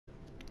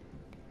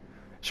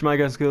Shmai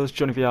guys and girls,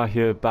 JonnyVR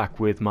here, back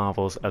with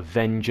Marvel's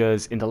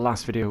Avengers. In the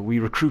last video, we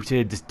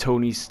recruited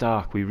Tony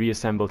Stark, we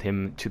reassembled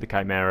him to the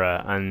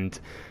Chimera, and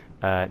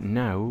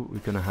now we're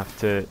gonna have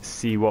to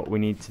see what we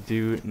need to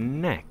do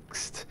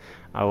next.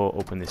 I will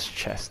open this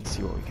chest and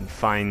see what we can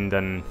find,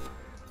 and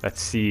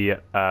let's see,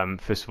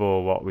 first of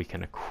all, what we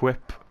can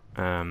equip,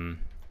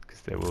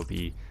 because there will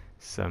be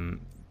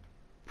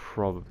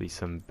probably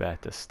some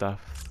better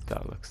stuff.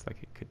 That looks like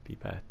it could be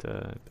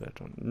better, but I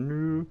don't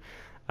know.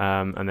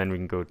 And then we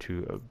can go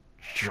to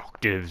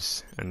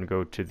objectives and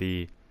go to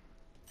the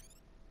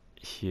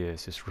here.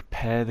 So just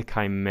repair the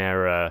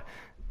Chimera,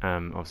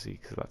 obviously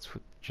because that's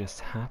what just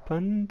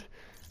happened.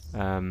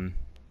 So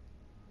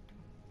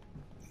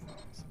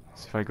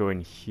if I go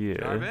in here,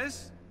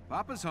 Jarvis,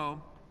 Papa's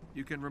home.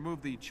 You can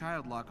remove the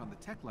child lock on the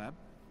tech lab.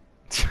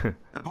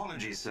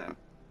 Apologies, sir.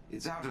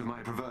 It's out of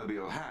my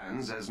proverbial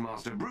hands as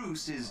Master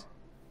Bruce is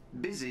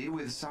busy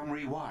with some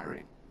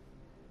rewiring.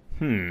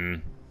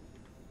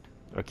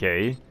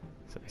 Okay,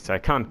 so I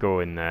can't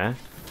go in there.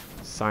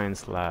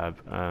 Science lab.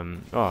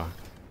 Oh,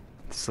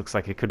 this looks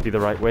like it could be the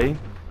right way.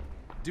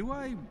 Do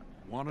I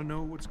want to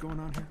know what's going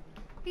on here?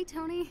 Hey,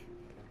 Tony.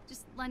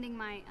 Just lending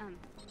my,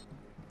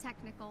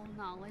 technical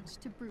knowledge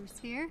to Bruce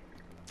here.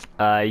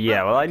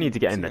 Yeah, well, I need to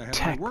get in the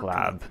tech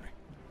lab.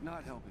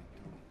 Not helping.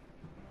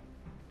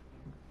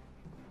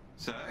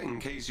 Sir, in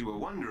case you were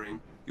wondering,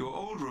 your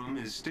old room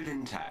is still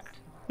intact.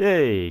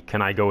 Yay,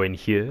 can I go in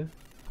here?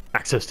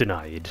 Access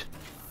denied.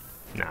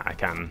 Nah, I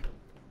can.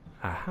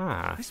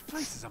 Aha. This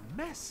place is a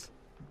mess.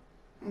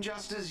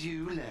 Just as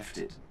you left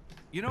it.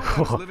 You know, when I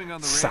was living on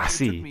the ranch,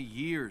 Sassy. it took me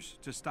years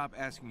to stop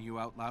asking you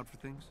out loud for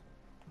things.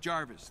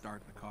 Jarvis,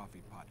 start the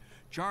coffee pot.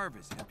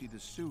 Jarvis, empty the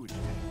sewage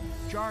tank.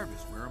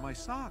 Jarvis, where are my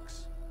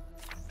socks?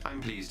 I'm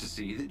pleased to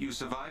see that you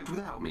survived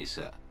without me,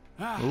 sir.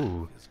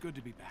 Ooh. It's good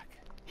to be back.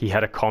 He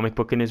had a comic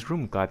book in his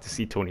room. Glad to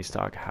see Tony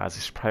Stark has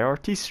his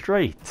priorities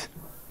straight.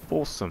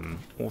 Awesome,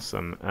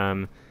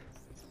 awesome.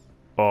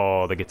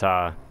 Oh, the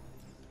guitar.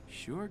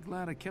 Sure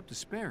glad I kept a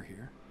spare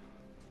here.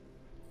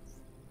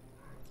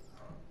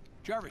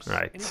 Jarvis,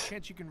 Right. any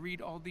chance you can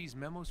read all these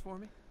memos for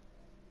me?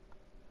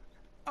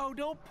 Oh,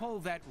 don't pull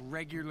that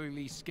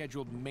regularly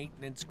scheduled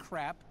maintenance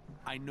crap.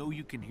 I know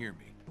you can hear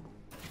me.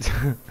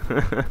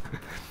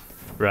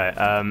 Right,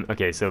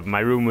 okay, so my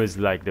room was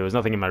like, there was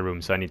nothing in my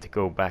room, so I need to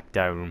go back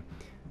down.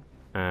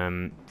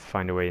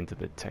 Find a way into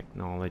the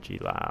technology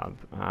lab.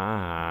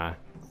 Ah,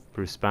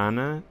 Bruce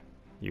Banner,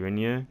 you in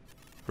here?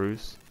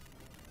 Bruce?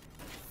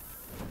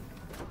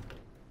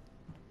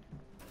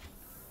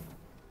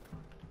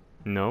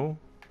 No?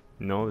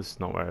 No, this is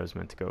not where I was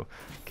meant to go.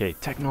 Okay,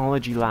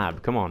 technology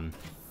lab, come on.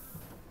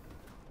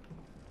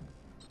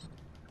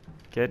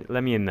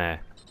 Let me in there.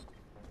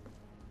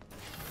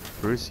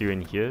 Bruce, you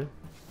in here?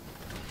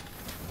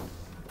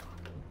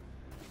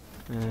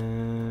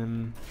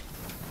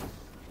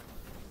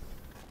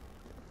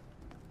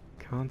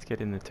 Can't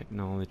get in the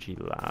technology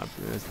lab.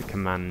 There's the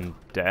command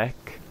deck.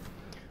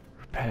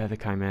 Repair the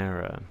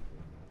Chimera.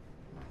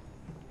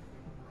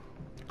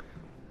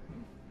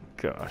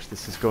 Gosh,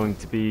 this is going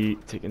to be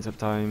taking some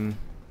time.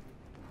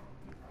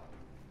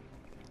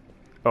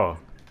 Oh,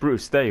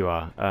 Bruce, there you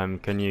are.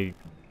 Can you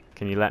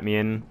let me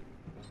in?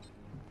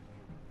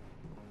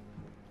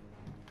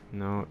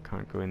 No,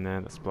 can't go in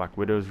there. That's Black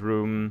Widow's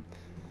room.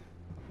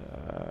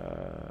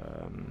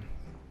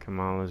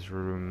 Kamala's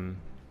room.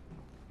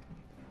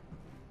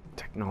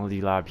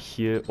 Technology lab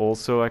here.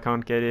 Also, I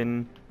can't get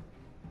in.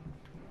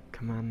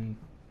 Command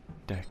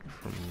deck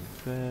from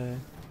there.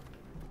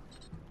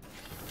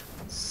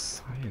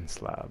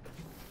 Science lab.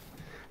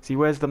 See,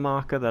 where's the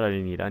marker that I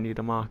need? I need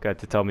a marker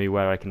to tell me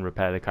where I can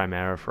repair the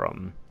Chimera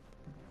from.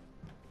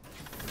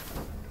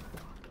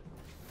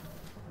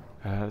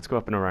 Let's go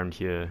up and around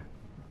here.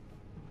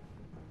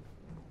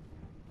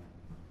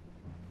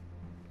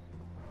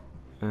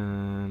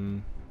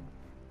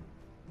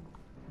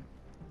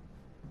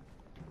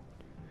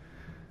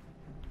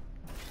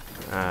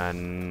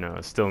 No,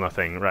 still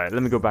nothing. Right,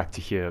 let me go back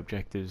to here.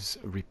 Objectives,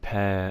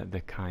 repair the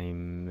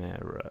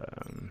Chimera.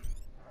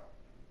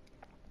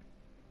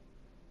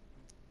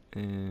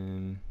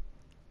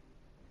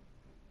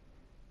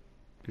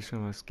 Just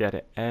almost get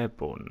it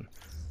airborne.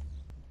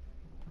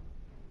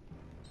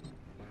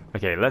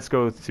 Okay, let's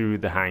go through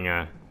the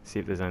hangar, see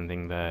if there's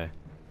anything there.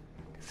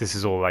 This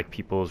is all like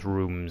people's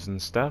rooms and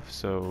stuff,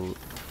 so...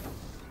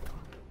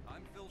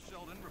 I'm Phil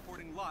Sheldon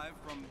reporting live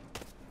from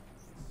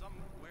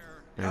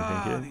somewhere.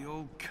 Anything here? The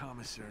old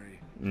commissary.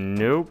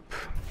 Nope.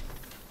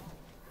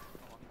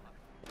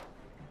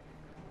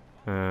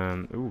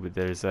 Ooh, but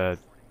there's a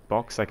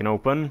box I can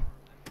open.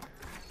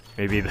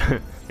 Maybe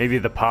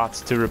the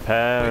parts to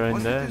repair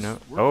in there. No.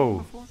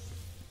 Oh.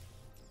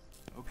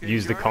 Okay,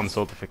 Use the Jarvis,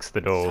 console to fix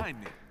the door. sign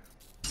me.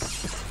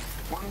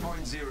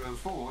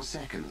 1.04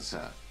 seconds,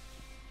 sir.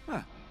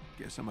 Huh.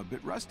 Guess I'm a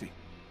bit rusty.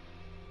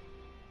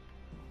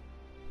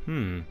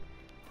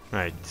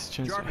 Right.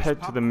 Just Jarvis, head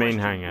to pop the main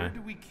question, hangar. Where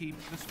do we keep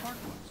the spark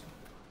plugs?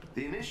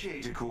 The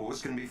initiator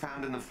cores can be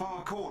found in the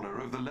far corner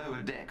of the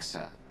lower deck,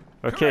 sir.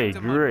 Okay, Correct,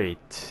 Amanda.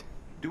 great.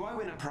 Do I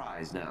win a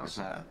prize now,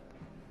 sir?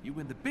 You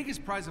win the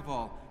biggest prize of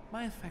all,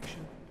 my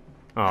affection.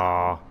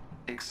 Aw.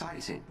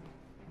 Exciting.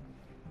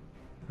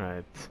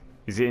 Right.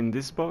 Is it in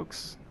this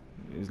box?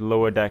 Is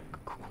lower deck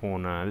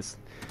corner. This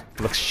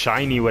looks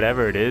shiny,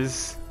 whatever it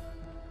is.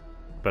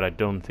 But I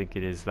don't think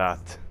it is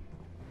that.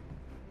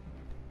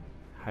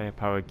 Higher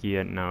power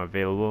gear now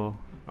available.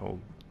 I'll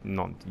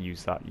not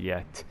use that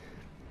yet.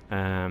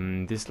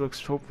 This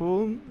looks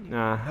hopeful.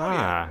 Aha. Oh,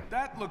 yeah.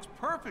 That looks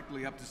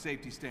perfectly up to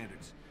safety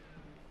standards.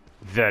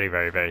 Very,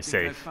 very, very I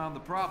safe. found the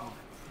problem.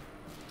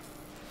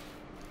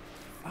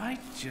 I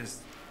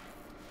just...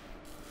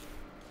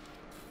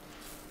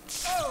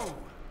 Oh!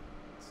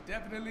 It's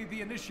definitely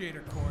the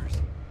initiator cores.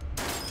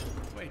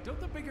 Wait, don't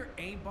the bigger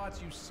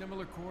aimbots use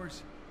similar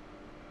cores?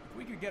 If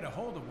we could get a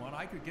hold of one,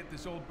 I could get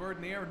this old bird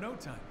in the air in no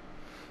time.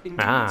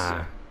 Indeed,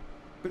 sir.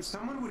 But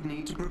someone would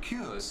need to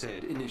procure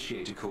said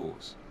initiator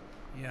cores.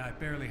 Yeah, I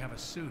barely have a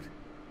suit.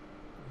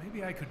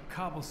 Maybe I could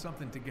cobble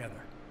something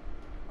together.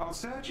 I'll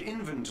search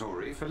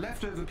inventory for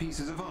leftover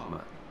pieces of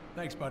armor.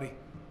 Thanks, buddy.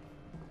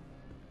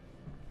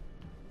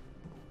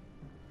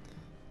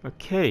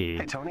 Okay.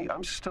 Hey, Tony,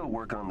 I'm still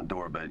working on the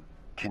door, but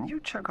can you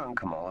check on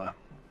Kamala?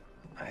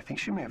 I think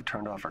she may have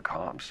turned off her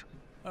comms.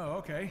 Oh,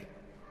 okay.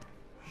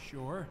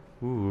 Sure.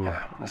 Ooh.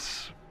 Yeah,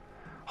 this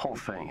whole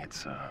thing,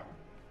 it's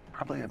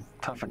probably a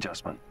tough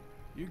adjustment.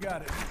 You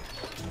got it.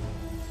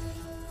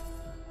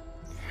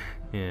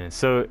 Yeah,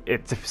 so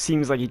it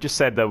seems like you just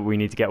said that we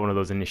need to get one of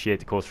those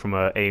initiator cores from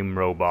a AIM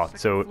robot.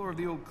 Second floor of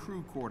the old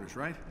crew quarters,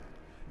 right?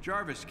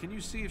 Jarvis, can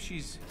you see if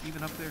she's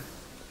even up there?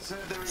 Sir,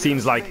 there are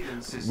seems no like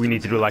surveillance we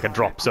need to do systems like a in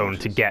drop zone to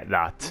quarters. get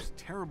that Whose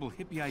terrible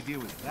hippie idea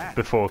was that?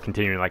 before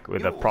continuing like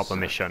with a Yours, proper sir.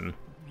 mission.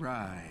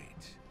 Right.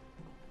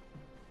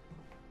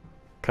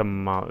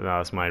 Come on, no,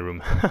 that's my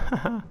room.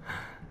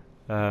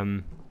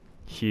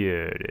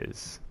 Here it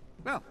is.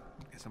 Well,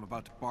 guess I'm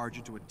about to barge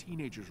into a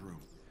teenager's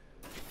room.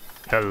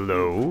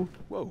 Hello.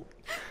 Whoa.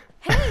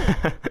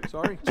 Hey,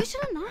 Sorry. you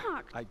should have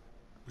knocked. I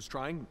was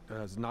trying.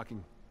 Was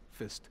knocking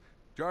fist.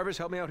 Jarvis,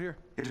 help me out here.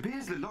 It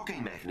appears the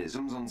locking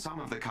mechanisms on some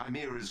of the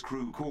Chimera's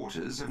crew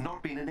quarters have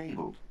not been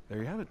enabled. There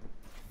you have it.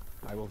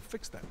 I will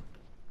fix that.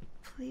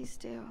 Please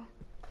do.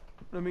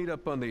 I'm gonna meet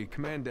up on the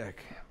command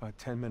deck about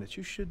 10 minutes.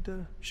 You should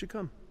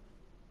come.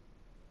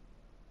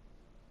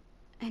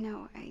 I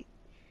know, I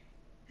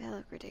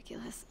look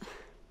ridiculous.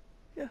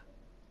 Yeah.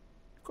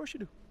 Of course you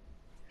do.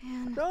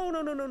 Man.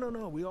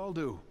 No. We all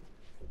do.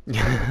 Good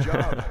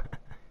job. Have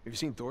you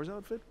seen Thor's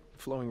outfit?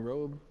 Flowing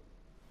robe,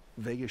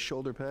 Vegas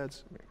shoulder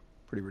pads. I mean,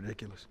 pretty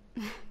ridiculous.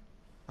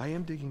 I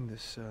am digging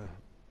this.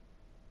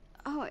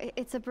 Oh,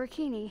 it's a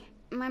burkini.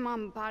 My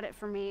mom bought it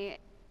for me.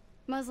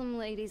 Muslim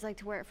ladies like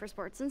to wear it for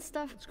sports and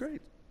stuff. It's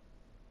great.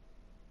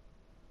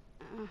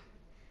 All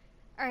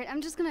right, I'm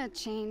just gonna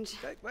change.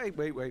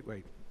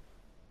 Wait.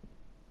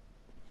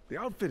 The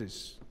outfit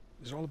is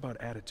all about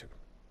attitude.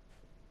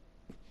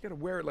 You gotta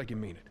wear it like you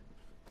mean it.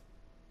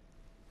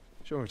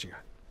 Show me what you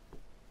got.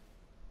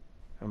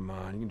 Come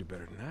on, you can do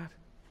better than that.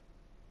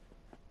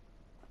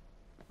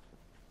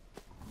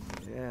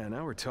 Yeah,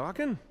 now we're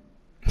talking.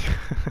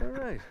 All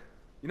right.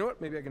 You know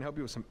what? Maybe I can help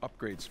you with some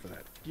upgrades for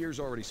that. Gear's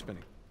already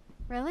spinning.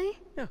 Really?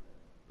 Yeah.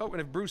 Oh, and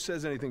if Bruce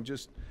says anything,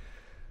 just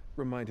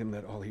remind him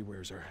that all he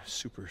wears are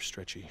super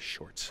stretchy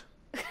shorts.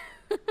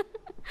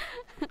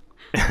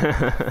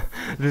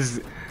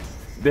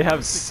 They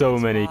have so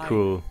many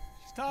cool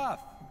She's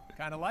tough.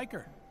 Kind of like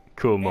her.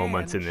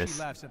 moments in She this.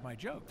 laughs at my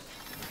jokes.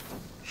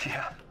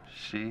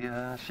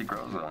 Yeah, she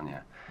grows on you.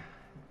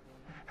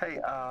 Hey,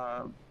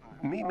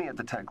 meet me at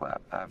the tech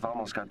lab. I've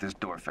almost got this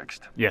door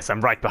fixed. Yes,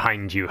 I'm right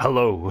behind you.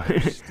 Hello.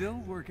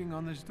 Still working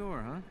on this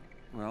door, huh?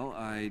 Well,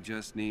 I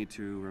just need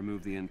to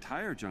remove the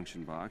entire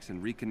junction box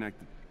and reconnect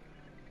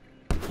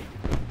the...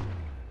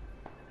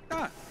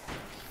 Ah!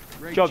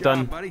 Great Job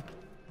done. buddy.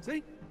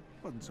 See?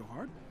 Wasn't so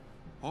hard.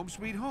 Home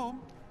sweet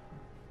home.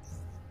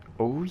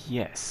 Oh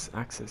yes,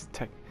 access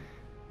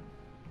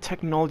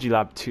technology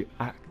lab to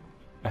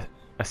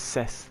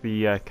assess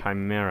the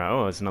Chimera.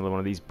 Oh, there's another one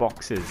of these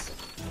boxes.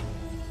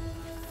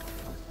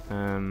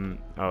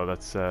 Oh,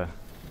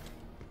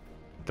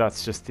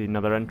 that's just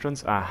another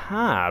entrance.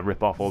 Aha!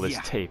 Rip off all this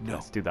Yeah, tape. no.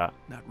 Let's do that.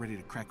 Not ready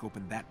to crack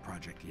open that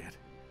project yet.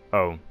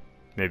 Oh,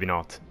 maybe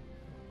not.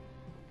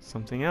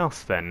 Something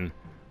else then.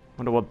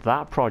 Wonder what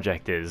that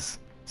project is.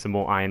 Some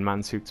more Iron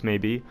Man suits,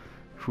 maybe.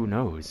 Who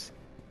knows?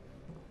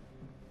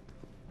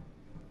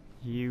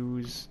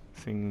 Use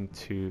thing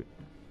to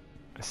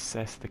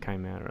assess the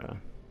Chimera.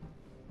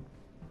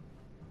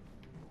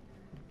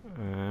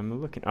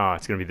 I'm looking. Oh,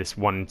 it's gonna be this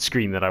one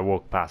screen that I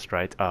walked past,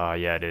 right? Ah,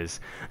 yeah, it is.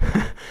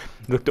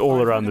 Looked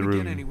all around the If we're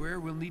gonna room. get anywhere,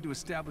 we'll need to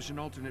establish an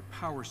alternate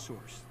power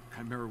source.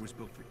 Chimera was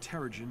built for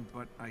Terrigen,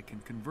 but I can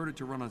convert it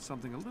to run on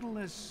something a little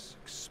less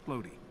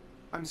explodey.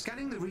 I'm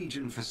scanning the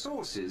region for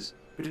sources,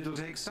 but it'll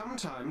take some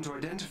time to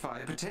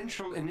identify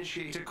potential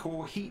initiator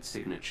core heat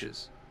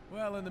signatures.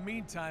 Well, in the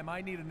meantime,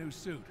 I need a new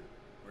suit.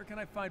 Where can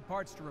I find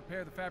parts to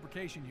repair the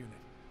fabrication unit?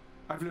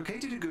 I've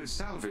located a good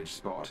salvage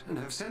spot and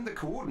have sent the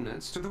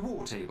coordinates to the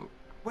war table.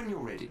 When you're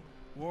ready.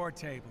 War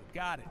table,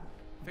 got it.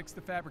 Fix the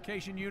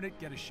fabrication unit,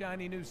 get a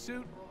shiny new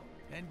suit,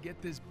 and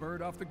get this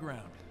bird off the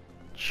ground.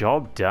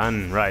 Job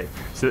done. Right.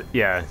 So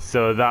yeah,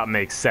 so that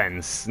makes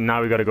sense.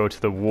 Now we got to go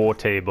to the war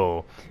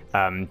table,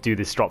 do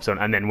this drop zone,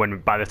 and then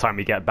by the time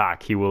we get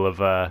back, he will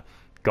have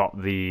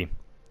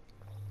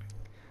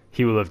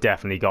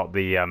definitely got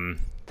the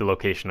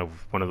location of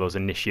one of those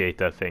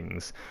initiator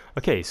things.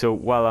 Okay, so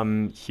while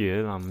I'm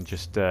here, I'm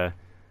just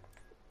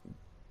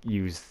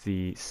use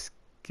the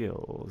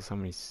skills. How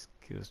many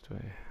skills do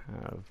I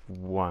have?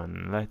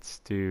 One. Let's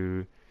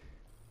do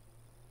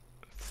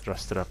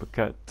thrusted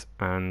uppercut,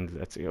 and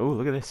let's see. Oh,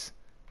 look at this.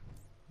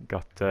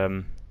 Got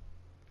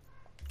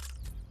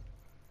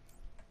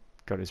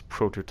his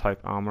prototype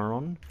armor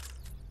on,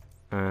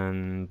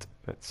 and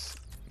let's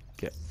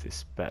get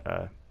this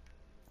better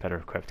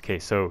equipped. Okay,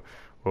 so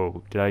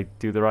whoa, did I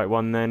do the right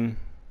one then?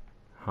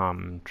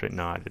 No,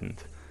 I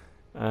didn't.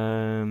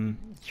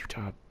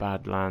 Utah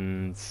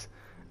Badlands.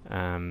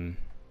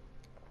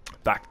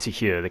 Back to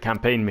here, the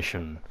campaign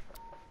mission.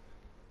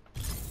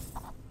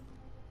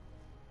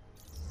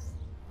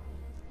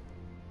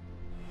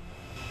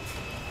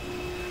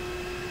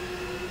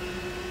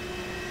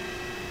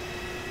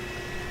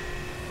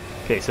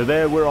 Okay, so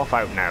there, we're off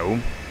out now.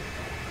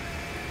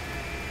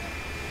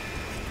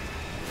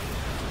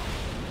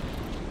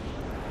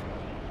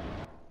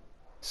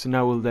 So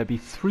now will there be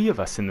 3 of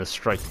us in the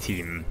strike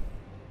team?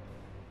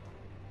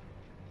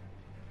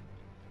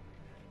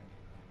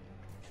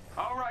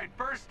 All right,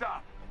 first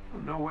up.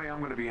 No way I'm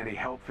going to be any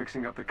help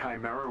fixing up the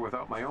Chimera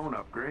without my own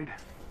upgrade.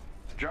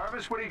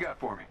 Jarvis, what do you got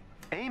for me?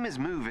 AIM is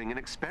moving an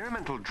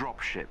experimental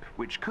dropship,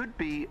 which could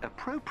be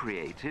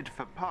appropriated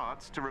for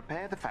parts to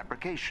repair the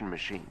fabrication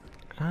machine.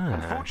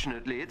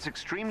 Unfortunately, it's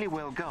extremely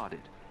well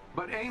guarded.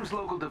 But AIM's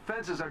local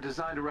defenses are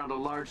designed around a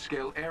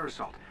large-scale air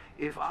assault.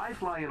 If I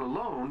fly in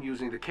alone,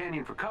 using the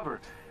canyon for cover,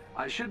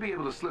 I should be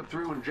able to slip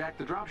through and jack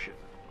the dropship.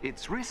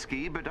 It's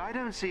risky, but I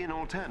don't see an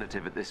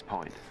alternative at this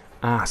point.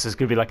 So it's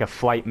gonna be like a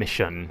flight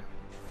mission.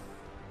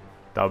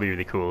 That'll be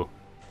really cool.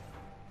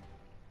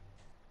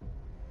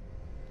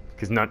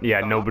 Because none of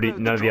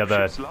the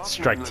other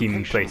strike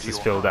team places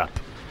filled up.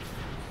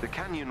 The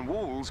canyon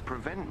walls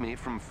prevent me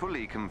from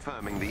fully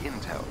confirming the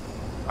intel.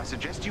 I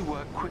suggest you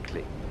work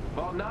quickly.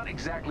 Well, not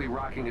exactly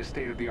rocking a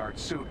state-of-the-art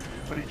suit,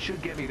 but it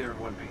should get me there in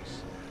one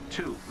piece.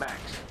 2,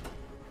 max.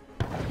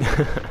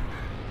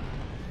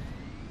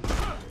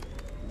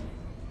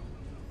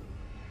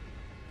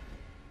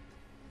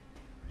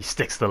 He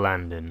sticks the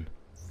landing.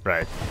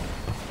 Right.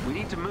 We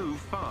need to move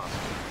fast.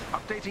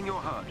 Updating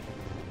your HUD.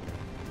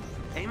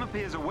 AIM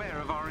appears aware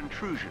of our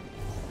intrusion.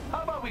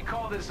 How about we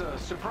call this a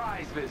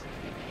surprise visit?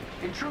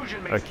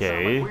 Intrusion makes it sound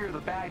Okay. like we're the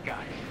bad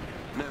guys.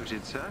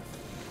 Noted, sir.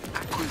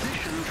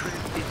 Acquisition trip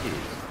it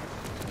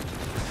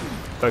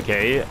is.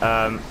 Okay,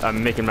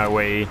 I'm making my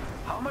way.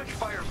 How much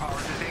firepower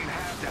does AIM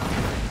have down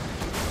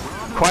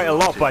there? Quite a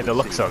lot by the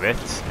looks of it.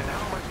 And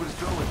how much was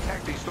Bill and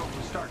Tech they stole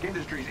from Stark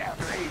Industries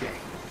after A-Day?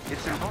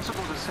 It's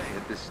impossible to say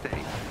at this stage.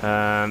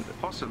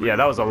 Yeah,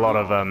 that was a lot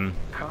of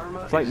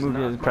Karma flight is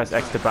movement. not Press my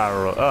X to friend.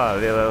 barrel roll. Oh,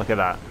 yeah, look at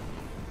that.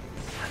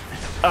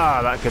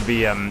 That could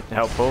be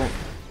helpful.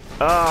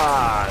 Look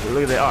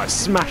at that. Oh, it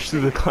smashed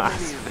through the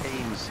glass. Many of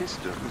AIM's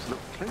systems look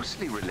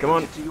closely related Come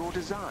on. to your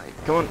design.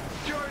 Come on.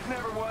 George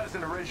never was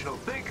an original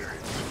thinker.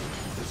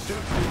 The suit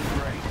feels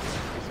great.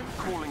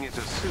 Calling it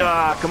a suit.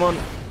 Come on.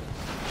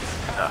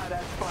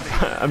 That's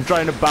funny. I'm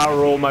trying to barrel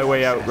roll my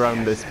way out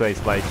around this place.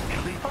 Like, I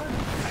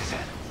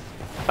said,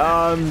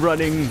 I'm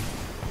running.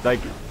 Like,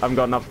 I've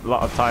got a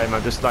lot of time.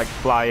 I'm just like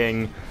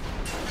flying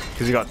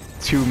because we got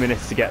 2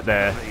 minutes to get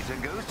there. Later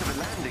goes to the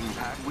landing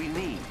pad we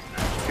need.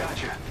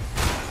 gotcha.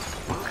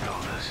 Look at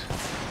all this.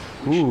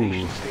 Which Ooh.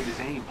 nation state is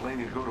AIM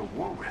planning to go to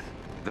war with?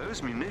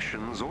 Those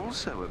munitions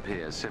also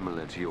appear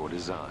similar to your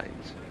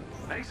designs.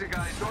 Makes a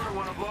guy sort of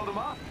want to blow them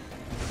up.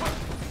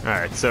 All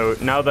right. So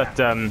now that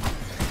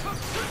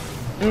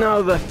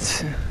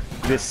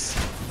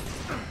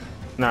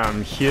now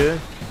I'm here,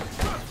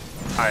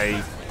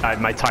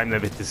 my time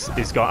limit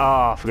is gone.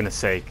 Ah, for goodness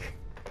sake.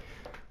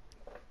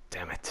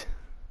 Damn it.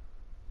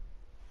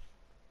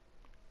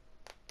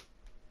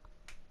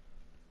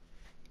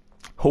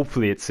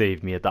 Hopefully it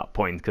saved me at that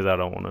point, because I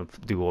don't want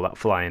to do all that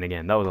flying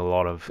again. That was a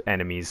lot of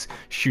enemies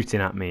shooting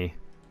at me.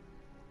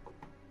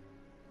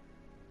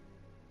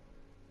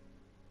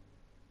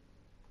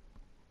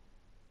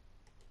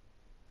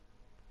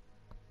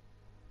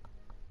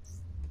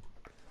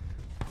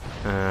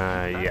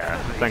 Yeah,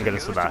 thank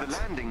goodness for that. Goes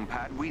to the landing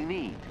pad we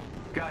need.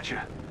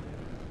 Gotcha.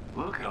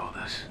 Look at all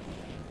this.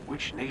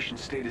 Which nation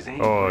state is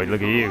AIM? Oh, planning to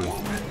look at go to you.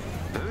 war with?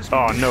 Those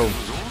Oh, no.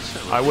 munitions also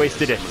I appear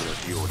wasted it. similar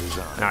to your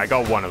design. Nah, I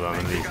got one of them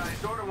at Makes a least. guy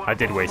sort of want I to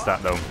did blow waste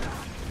them that up.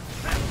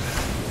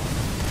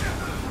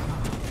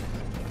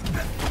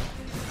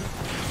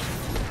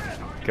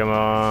 though. Come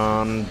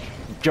on,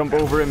 jump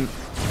over him.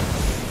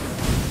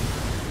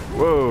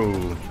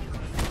 Whoa.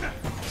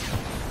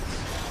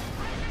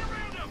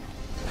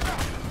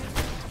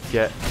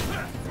 Get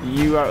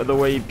you out of the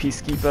way,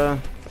 Peacekeeper.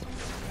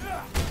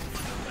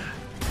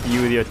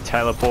 You with your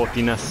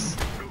teleportiness.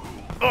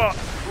 Oh.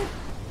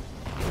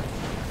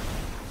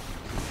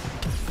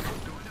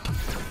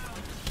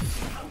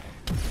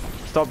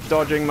 Stop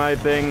dodging my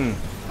thing.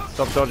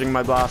 Stop dodging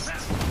my blast.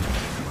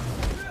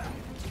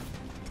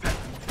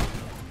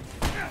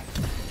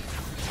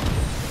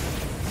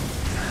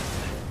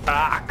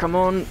 Ah, come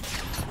on.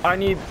 I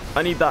need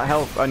that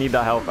help. I need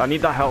that help. I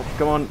need that help.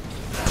 Come on.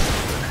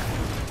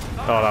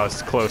 Oh, that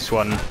was a close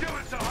one.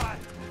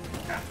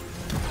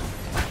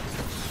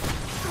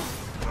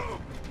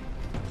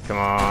 Come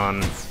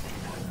on.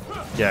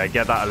 Yeah,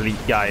 get that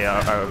elite guy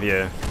out of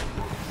here.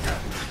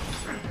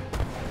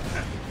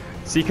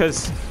 See,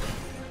 because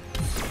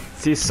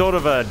it's sort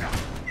of a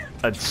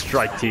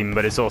strike team,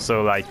 but it's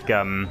also like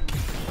yeah,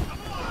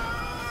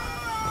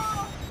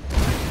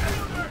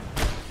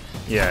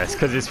 it's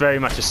because it's very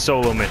much a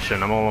solo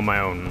mission. I'm all on my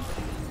own.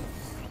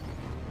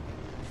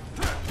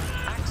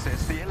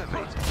 Access the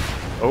elevator.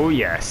 Oh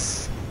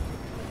yes.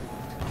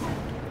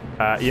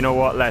 You know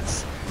what?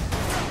 Let's.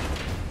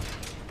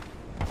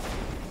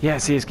 Yeah,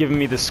 see, it's giving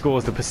me the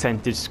scores, the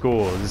percentage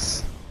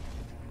scores.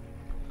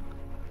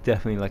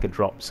 Definitely like a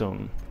drop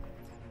zone.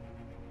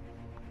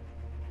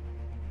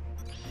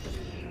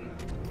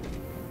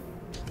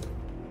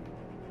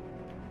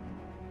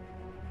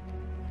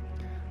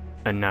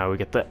 And now we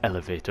get the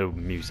elevator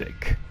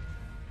music.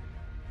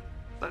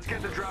 Let's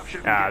get the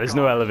dropship. There's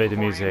no elevator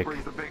music.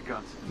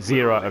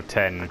 0 out of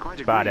 10.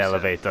 Bad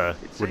elevator.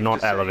 Would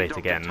not elevate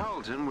again.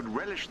 Tarleton would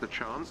relish the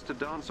chance to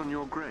dance on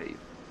your grave.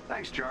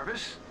 Thanks,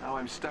 Jarvis. Now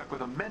I'm stuck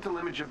with a mental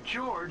image of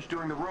George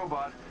doing the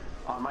robot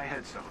on my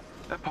headstone.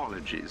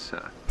 Apologies,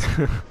 sir.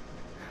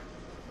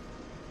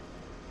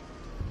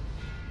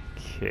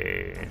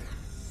 Okay.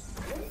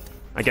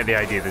 I get the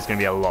idea there's going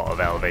to be a lot of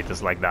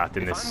elevators like that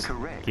in this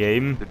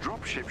game. The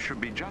dropship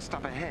should be just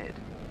up ahead.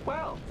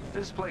 Well,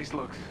 this place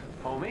looks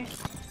homey.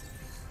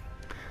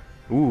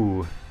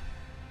 Ooh.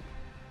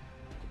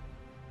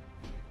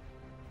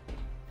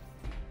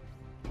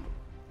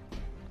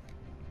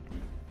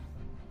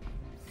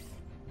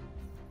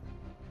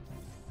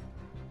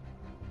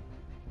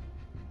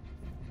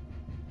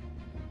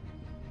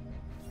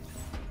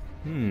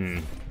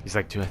 He's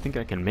like, do I think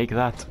I can make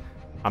that?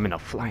 I'm in a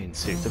flying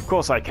suit. Of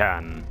course I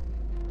can.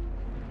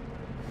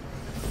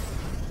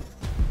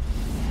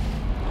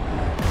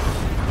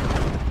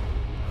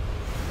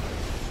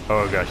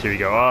 Oh gosh, here we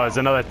go. Oh, it's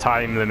another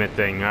time limit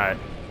thing. Alright.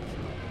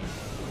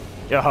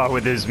 Oh,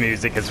 with his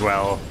music as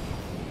well.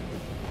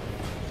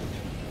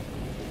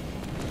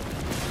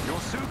 Your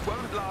suit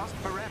won't last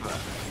forever.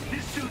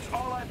 This suit's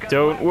all I've got.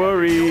 Don't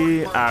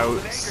worry. Out.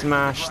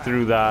 Smash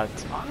through that.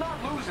 I'm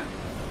not losing.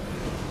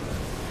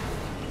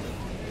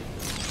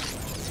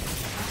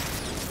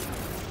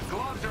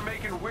 Gloves are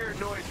making weird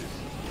noises.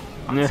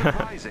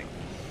 Unsurprising.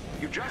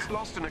 You just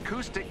lost an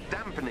acoustic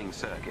dampening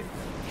circuit.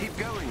 Keep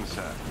going,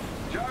 sir.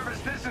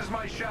 Jarvis, this is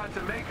my shot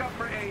to make up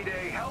for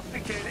A-Day, help the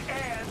kid,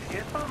 and,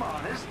 if I'm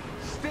honest,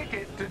 stick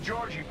it to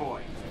Georgie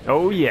boy.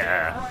 Oh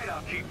yeah. Right,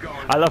 I'll keep going.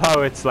 I love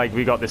how it's like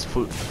we got this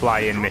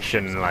fly-in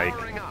mission, like,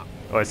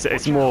 oh,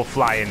 it's more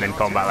flying than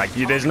combat. Like,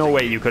 there's no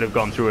way you could have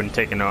gone through and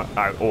taken out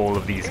all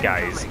of these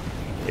guys.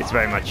 It's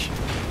very much,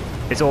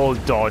 it's all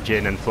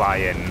dodging and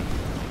flying.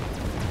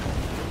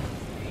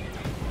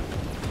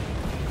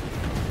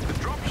 The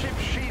dropship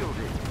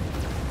shielded.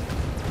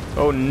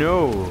 Oh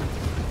no.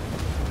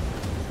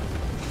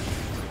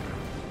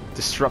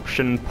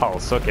 Disruption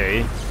pulse,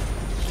 okay.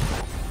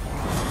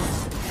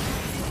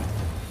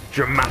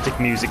 Dramatic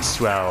music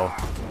swell.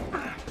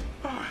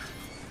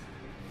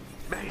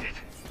 Made it.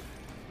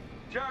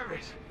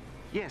 Jarvis.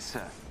 Yes,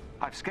 sir.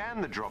 I've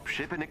scanned the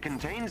dropship and it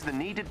contains the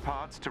needed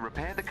parts to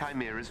repair the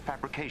Chimera's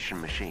fabrication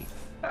machine.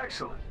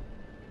 Excellent.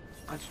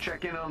 Let's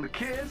check in on the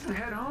kids and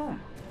head home.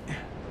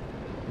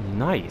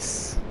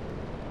 Nice.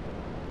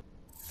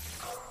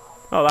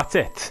 Oh, that's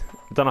it.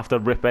 Don't have to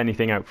rip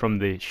anything out from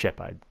the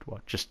ship. I'd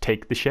just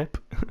take the ship.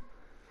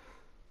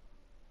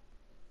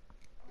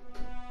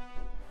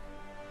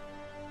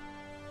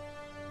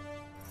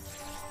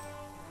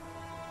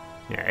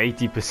 Yeah,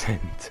 80%.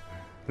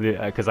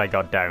 Because I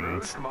got downed.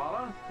 Bruce,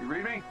 Kamala, you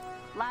read me?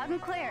 Loud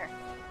and clear.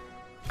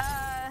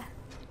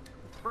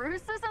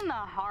 Bruce is in the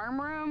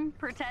harm room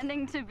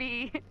pretending to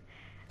be,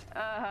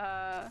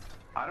 I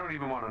don't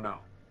even want to know.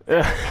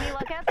 any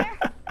luck out there?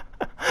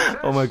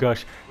 Oh my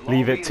gosh.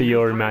 Leave it to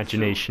your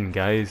imagination,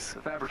 guys.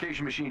 The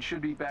fabrication machine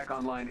should be back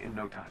online in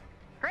no time.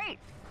 Great.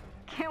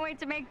 Can't wait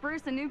to make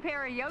Bruce a new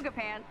pair of yoga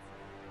pants.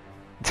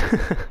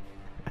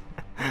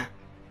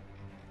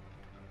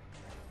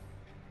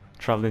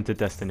 Traveling to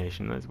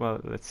destination as well.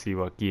 Let's see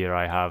what gear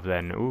I have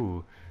then.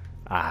 Ooh.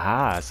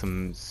 Aha,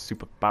 some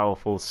super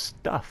powerful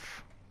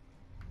stuff.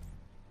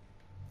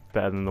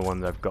 Better than the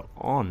ones I've got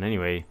on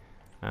anyway.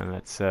 And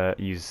let's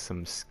use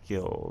some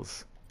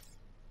skills.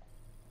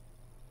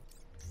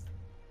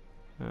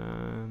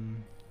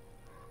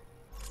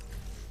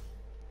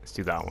 Let's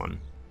do that one.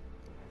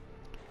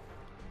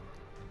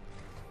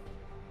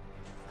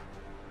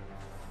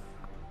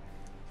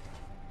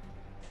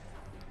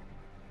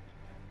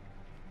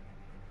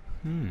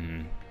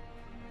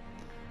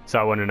 So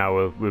I wonder now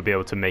we'll be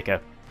able to make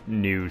a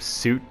new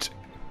suit.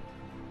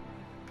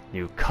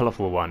 New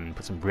colourful one.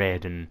 Put some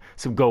red and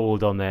some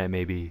gold on there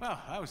maybe.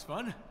 Well, that was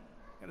fun.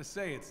 Gotta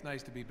say, it's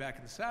nice to be back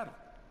in the saddle.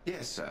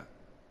 Yes, sir.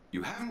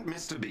 You haven't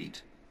missed a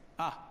beat.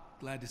 Ah,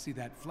 glad to see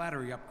that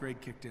flattery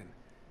upgrade kicked in.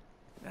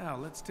 Now,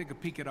 let's take a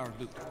peek at our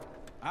loot.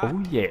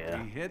 Oh,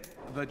 yeah. We hit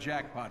the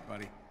jackpot,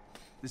 buddy.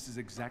 This is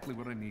exactly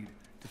what I need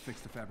to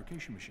fix the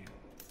fabrication machine.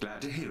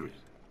 Glad to hear it.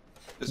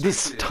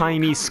 This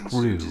tiny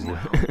screw.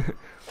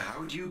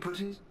 How would you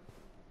put it?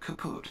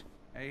 Kaput.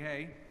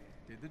 Hey,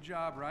 did the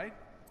job, right?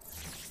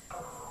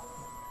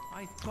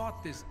 I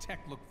thought this tech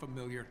looked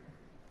familiar.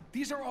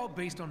 These are all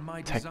based on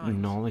my designs.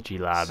 Technology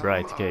lab,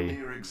 right, okay.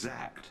 Near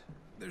exact.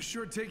 They're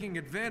sure taking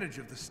advantage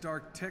of the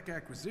Stark tech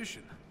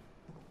acquisition.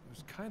 I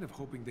was kind of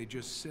hoping they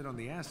just sit on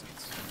the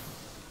assets.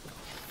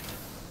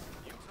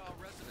 Utah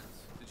residents,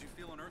 did you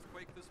feel an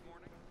earthquake this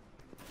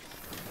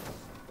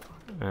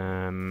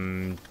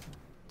morning?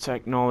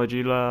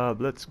 Technology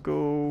lab, let's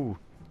go.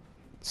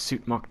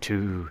 Suit Mark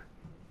 2.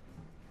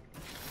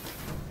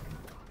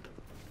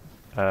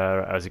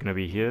 Is it gonna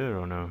be here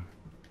or no?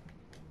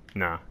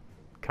 Nah,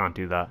 can't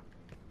do that.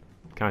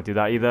 Can't do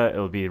that either.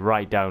 It'll be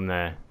right down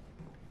there.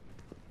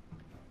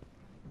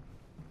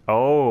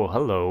 Oh,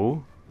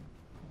 hello.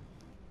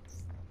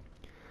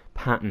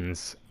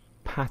 Patterns.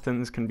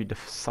 Patterns can be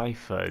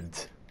deciphered.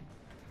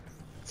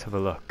 Let's have a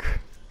look.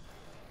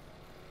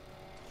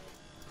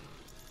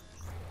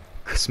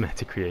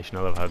 Cosmetic creation.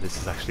 I love how this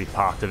is actually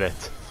part of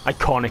it.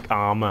 Iconic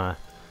armor.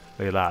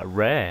 Look at that.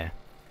 Rare.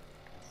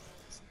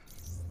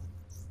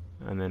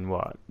 And then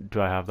what?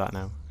 Do I have that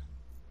now?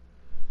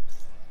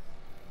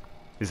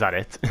 Is that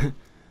it?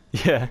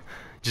 Yeah.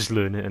 Just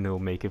learn it and it'll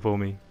make it for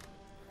me.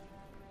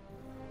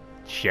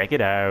 Check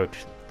it out.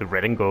 The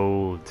red and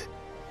gold.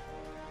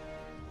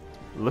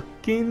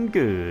 Looking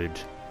good.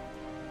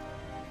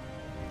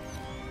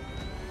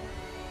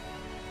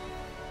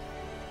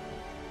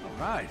 All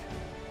right.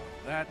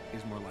 That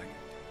is more like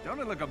it. Don't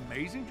it look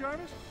amazing,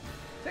 Jarvis?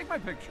 Take my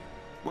picture.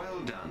 Well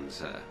done,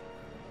 sir.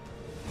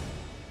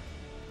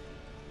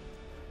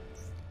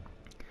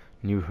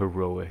 New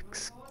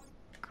heroics.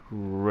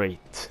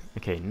 Great.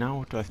 Okay, now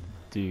what do I have to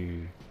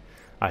do?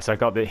 Alright, so I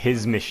got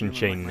his mission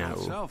chain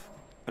now.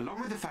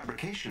 Along with the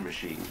fabrication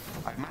machine,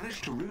 I've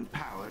managed to route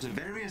power to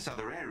various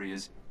other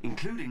areas,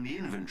 including the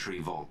inventory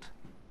vault.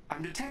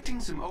 I'm detecting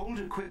some old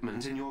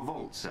equipment in your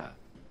vault, sir.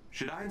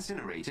 Should I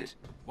incinerate it?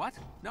 What?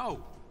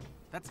 No.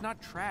 That's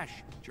not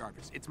trash,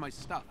 Jarvis. It's my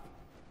stuff.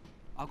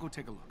 I'll go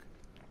take a look.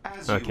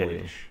 As you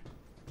wish.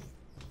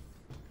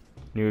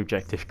 New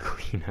objective,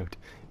 clean out.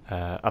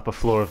 Upper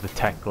floor of the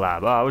tech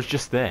lab. Oh, I was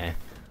just there.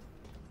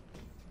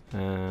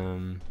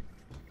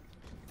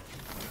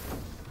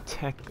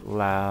 Tech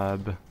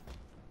lab.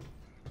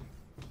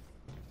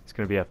 It's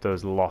going to be at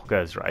those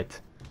lockers, right?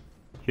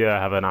 Here I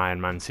have an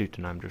Iron Man suit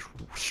and I'm just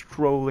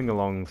strolling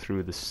along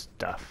through the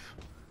stuff.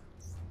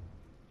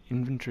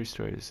 Inventory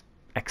storage.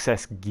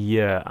 Excess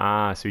gear.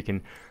 Ah, so we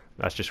can...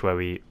 That's just where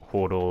we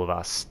hoard all of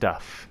our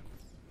stuff.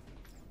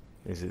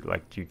 Is it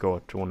like, do you go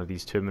to one of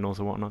these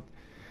terminals or whatnot?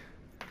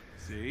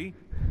 See?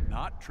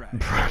 Not trash.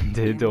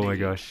 Branded, oh my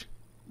gosh.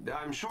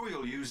 I'm sure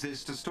you'll use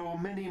this to store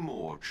many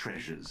more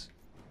treasures.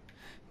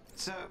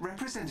 Sir,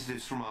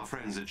 representatives from our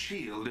friends at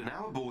S.H.I.E.L.D. are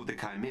now aboard the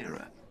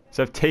Chimera.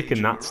 So I've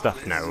taken that Agent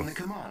stuff Morales is now. in the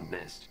command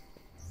nest.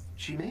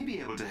 She may be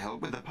able to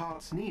help with the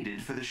parts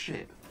needed for the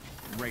ship.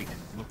 Great.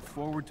 Look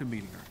forward to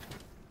meeting her.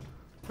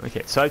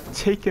 Okay, so I've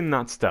taken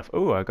that stuff.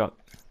 Oh, I got...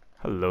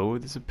 Hello,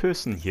 there's a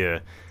person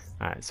here.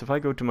 Alright, so if I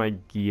go to my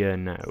gear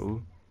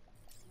now...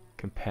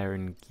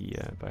 Comparing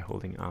gear by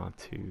holding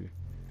R2.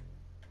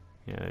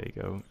 Yeah, there you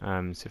go.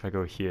 So if I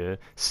go here...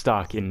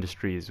 Stark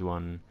Industries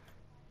one.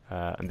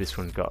 And this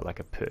one's got like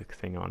a perk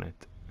thing on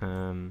it.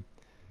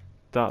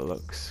 That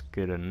looks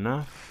good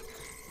enough.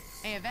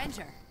 Hey,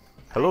 Avenger.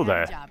 Hello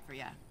there. Job for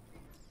ya.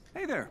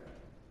 Hey there.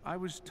 I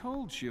was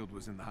told S.H.I.E.L.D.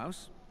 was in the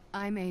house.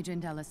 I'm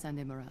Agent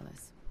Alessandra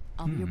Morales.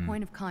 I'll be your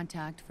point of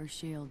contact for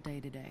S.H.I.E.L.D. day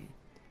to day.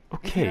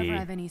 If you Okay. ever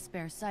have any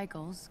spare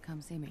cycles, come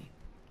see me.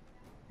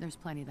 There's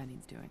plenty that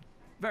needs doing.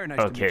 Very nice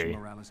to meet Okay. you,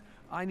 Morales.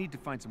 I need to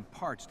find some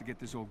parts to get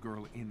this old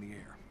girl in the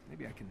air.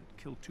 Maybe I can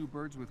kill two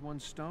birds with one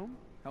stone?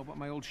 Help out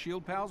my old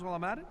S.H.I.E.L.D. pals while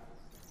I'm at it?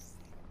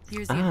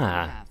 Here's the info you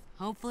have.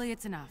 Hopefully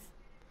it's enough.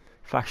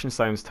 Faction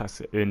Simon's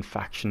task earn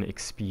faction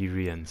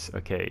experience.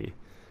 Okay.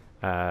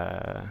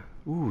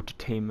 Ooh, to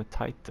tame a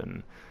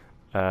Titan.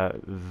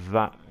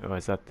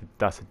 That's a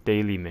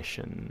daily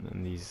mission,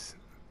 and these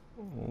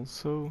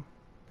also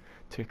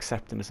to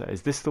accept and decide.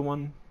 Is this the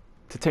one?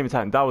 To tame a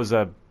Titan. That was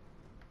a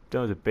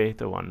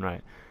beta one,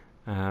 right?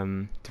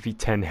 Defeat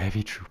 10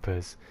 heavy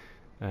troopers.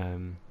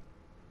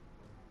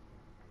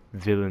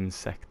 Villain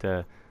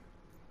sector.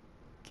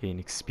 Gain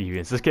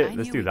experience.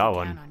 Let's do that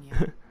one.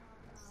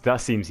 That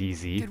seems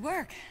easy. Good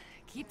work.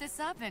 Keep this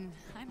up and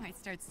I might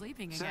start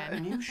sleeping Sir, again.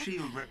 a new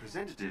S.H.I.E.L.D.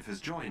 representative has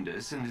joined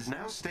us and is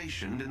now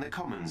stationed in the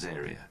Commons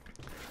area.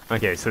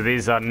 Okay, so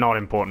these are not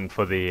important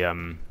for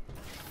the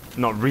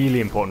not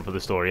really important for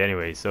the story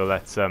anyway. So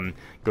let's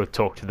go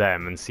talk to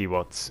them and see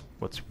what's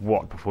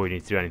what before we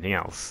need to do anything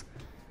else.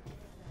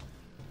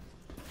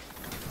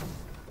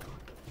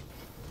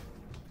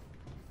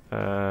 Did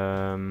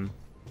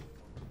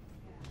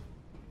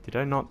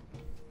I not?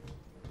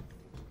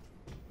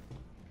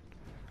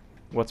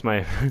 what's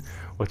my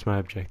what's my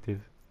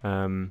objective?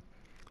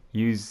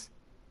 Use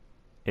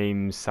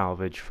aim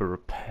salvage for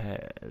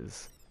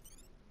repairs.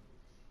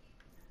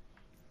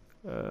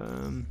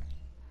 Oh,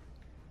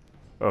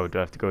 do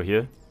I have to go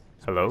here?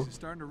 Hello? This is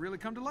starting to really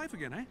come to life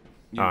again, eh?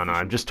 Oh no,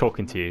 I'm just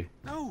talking to you.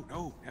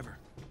 No, never.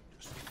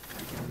 Just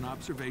making an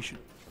observation.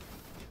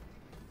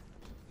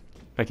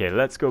 Okay,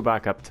 let's go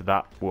back up to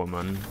that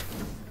woman,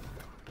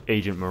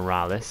 Agent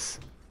Morales,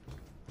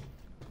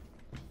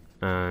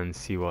 and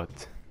see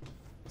what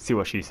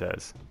she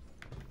says.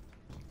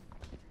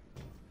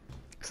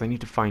 Because I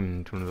need to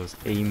find one of those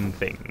aim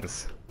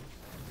things.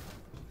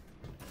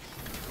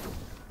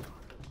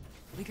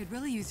 We could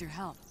really use your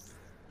help.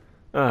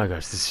 Oh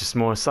gosh, this is just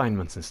more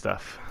assignments and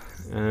stuff.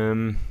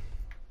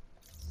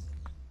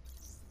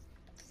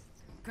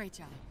 Great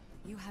job.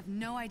 You have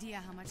no idea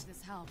how much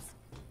this helps.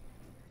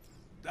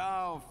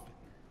 Oh,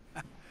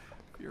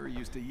 Fury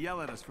used to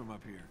yell at us from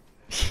up here.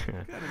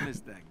 Gotta miss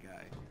that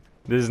guy.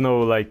 There's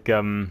no like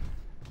there's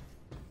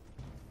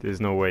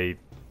no way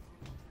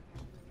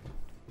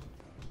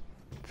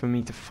for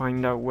me to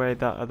find out where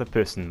that other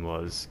person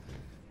was.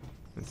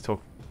 Let's talk.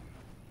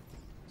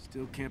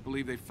 Still can't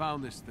believe they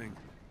found this thing.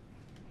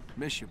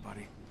 Miss you,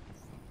 buddy.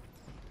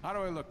 How do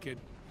I look, kid?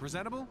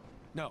 Presentable?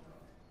 No.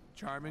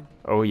 Charming?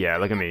 Oh yeah,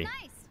 look at me.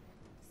 Nice.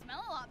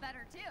 Smell a lot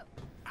better too.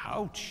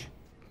 Ouch.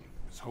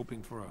 Was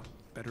hoping for a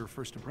better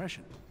first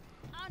impression.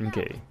 Oh, no,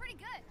 Okay. it was pretty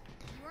good.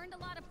 You earned a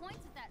lot of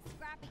points with that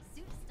scrappy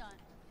suit stunt.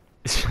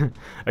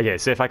 Okay,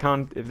 so if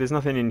there's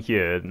nothing in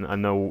here,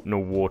 and no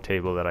war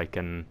table that I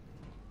can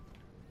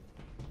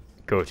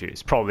go to,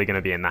 it's probably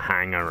gonna be in the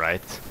hangar,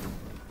 right?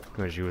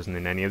 Because she wasn't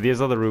in any of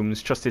these other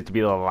rooms. Trust it to be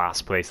the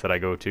last place that I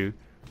go to.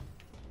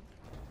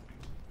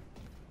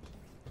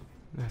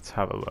 Let's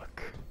have a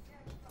look.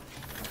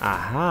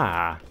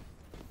 Aha!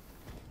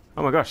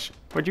 Oh my gosh,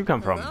 where'd you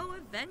come from? Hello,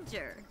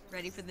 Avenger.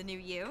 Ready for the new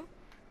you?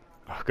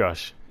 Oh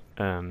gosh.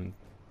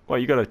 Well,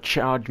 you gotta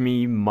charge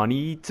me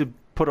money to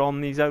put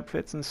on these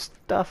outfits and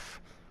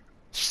stuff?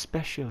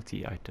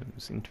 Specialty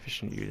items,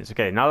 inefficient units.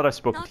 Okay, now that I've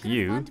spoken to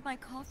you, Fund my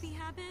coffee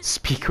habit?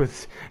 speak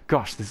with...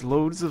 Gosh, there's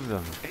loads of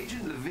them.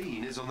 Agent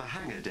Levine is on the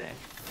hangar deck.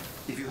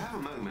 If you have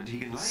a moment, he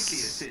can likely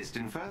assist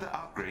in further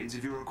upgrades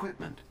of your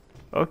equipment.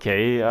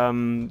 Okay, I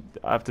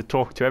have to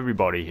talk to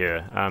everybody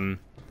here.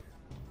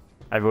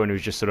 Everyone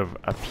who's just sort of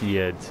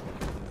appeared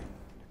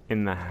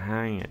in the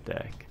hangar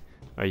deck.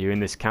 Are you in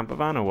this camper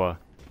van or what?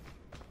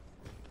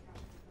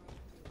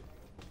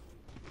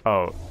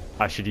 Oh,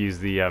 I should use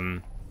the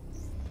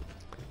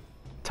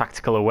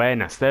tactical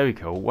awareness. There we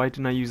go. Why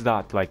didn't I use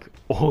that like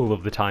all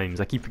of the times?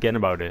 I keep forgetting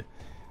about it.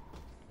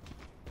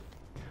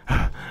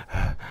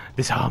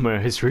 This armor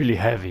is really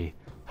heavy.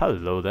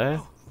 Hello there.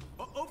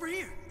 Over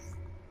here.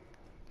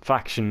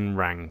 Faction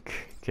rank.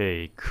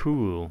 Okay,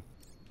 cool.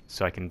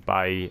 So I can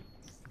buy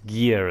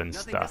gear and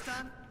Nothing stuff. this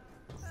time?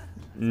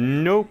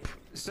 Nope.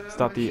 So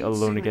Start the heat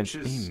alone against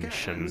signature aim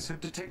mission. scans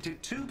have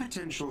detected 2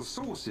 potential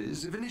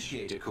sources of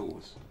initiator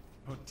cores.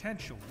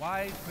 Potential.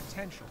 Why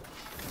potential?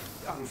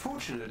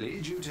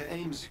 Unfortunately, due to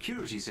AIM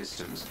security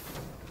systems,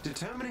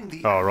 determining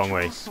the wrong actual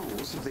way.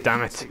 source of the Damn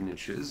heat it.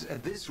 signatures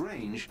at this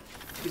range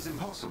is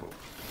impossible.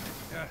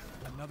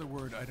 Another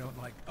word I don't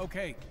like.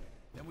 Okay,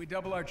 then we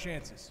double our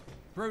chances.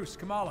 Bruce,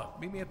 Kamala,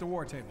 meet me at the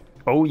war table.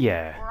 Oh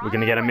yeah, we're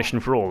gonna get a mission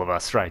for all of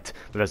us, right?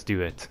 Let's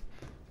do it.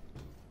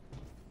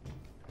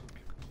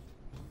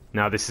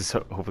 Now this is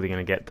hopefully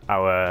gonna get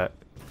our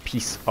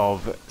piece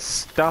of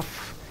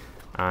stuff,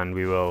 and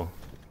we will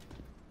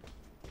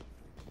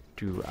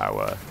do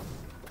our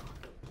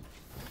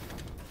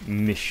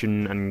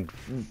mission and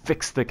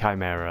fix the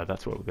Chimera.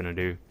 That's what we're gonna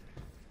do.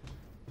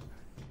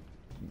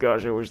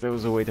 Gosh, I wish there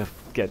was a way to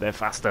get there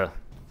faster.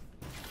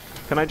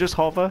 Can I just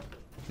hover?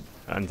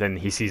 And then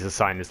he sees a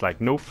sign that's like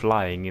no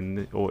flying in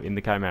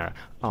the Chimera.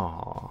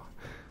 Aww.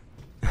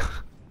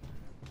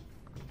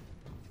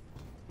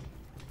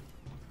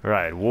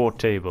 Right, war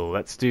table.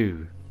 Let's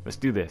do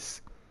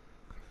this.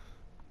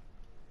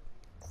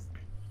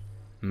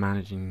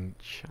 Managing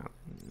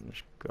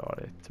challenge. Got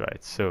it.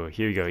 Right. So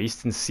here we go.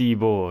 Eastern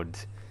Seaboard.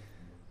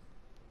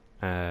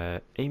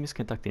 Aim is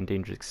conducting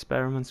dangerous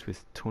experiments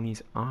with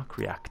Tony's arc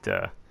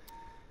reactor.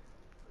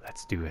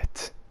 Let's do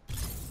it.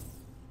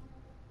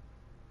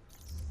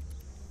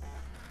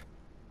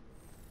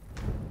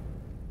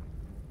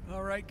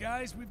 All right,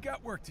 guys, we've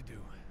got work to do.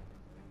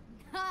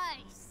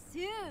 Nice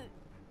suit.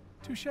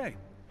 Touche.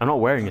 I'm not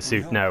wearing a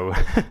suit now.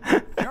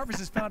 Jarvis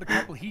has found a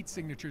couple heat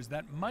signatures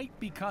that might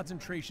be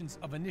concentrations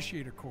of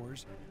initiator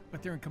cores,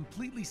 but they're in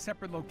completely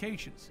separate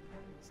locations.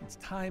 Since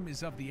time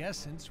is of the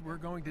essence, we're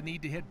going to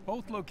need to hit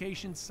both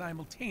locations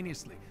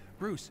simultaneously.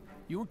 Bruce,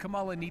 you and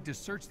Kamala need to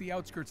search the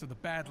outskirts of the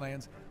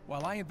Badlands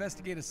while I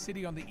investigate a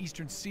city on the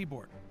eastern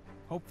seaboard.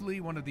 Hopefully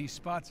one of these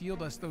spots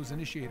yield us those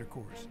initiator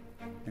cores.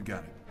 You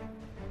got it.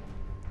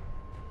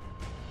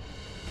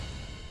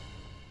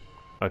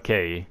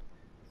 Okay.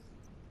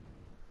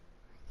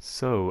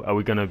 So, are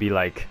we gonna be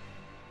like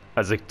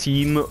as a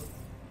team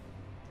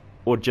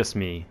or just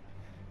me?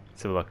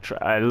 So look,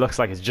 it looks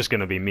like it's just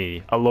gonna be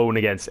me alone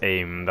against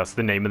AIM. That's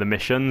the name of the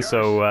mission.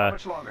 So How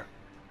much longer?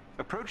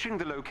 Approaching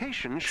the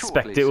location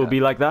shortly, Expect it will be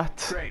like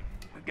that. Great.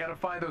 We've got to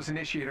find those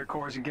initiator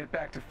cores and get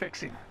back to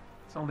fixing.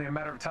 It's only a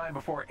matter of time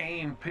before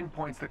AIM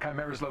pinpoints the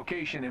Chimera's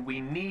location, and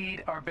we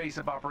need our base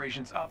of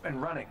operations up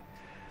and running.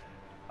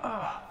 Oh,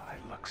 I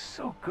look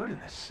so good in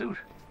this suit.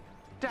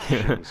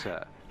 Dashing,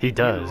 sir. He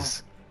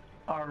does.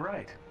 All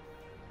right.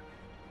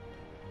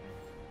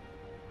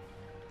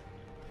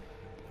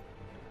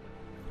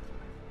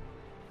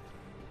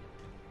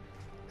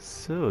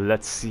 So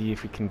let's see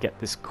if we can get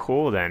this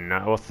core then.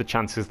 What's the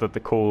chances that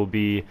the core will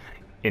be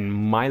in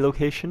my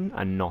location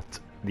and not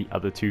the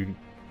other two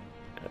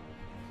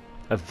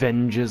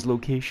Avengers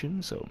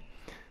locations? So,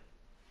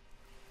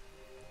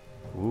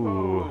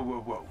 ooh.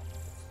 Whoa.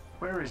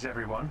 Where is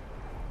everyone?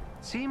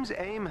 Seems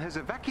AIM has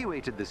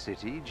evacuated the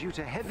city due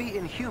to heavy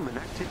inhuman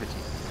activity.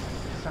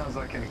 Sounds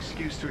like an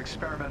excuse to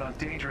experiment on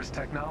dangerous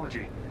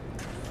technology.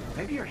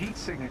 Maybe your heat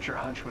signature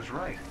hunch was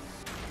right.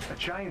 A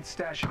giant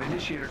stash of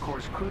initiator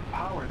cores could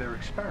power their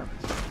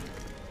experiments.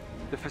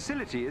 The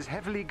facility is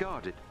heavily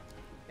guarded.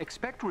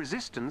 Expect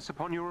resistance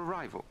upon your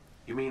arrival.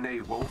 You mean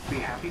they won't be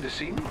happy to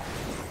see me?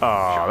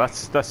 Oh,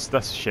 that's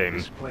a shame.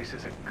 This place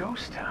is a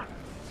ghost town.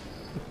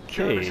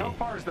 Okay. How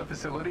far is the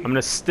facility? I'm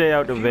gonna stay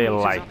out of their Few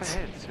meters light. up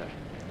ahead, sir.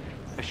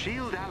 A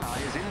shield ally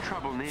is in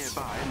trouble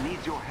nearby and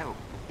needs your help.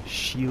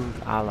 Shield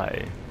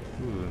ally.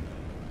 Ooh.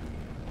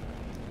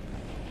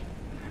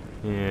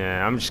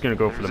 Yeah, I'm just gonna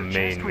go for the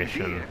main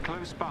mission. Gear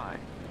close by.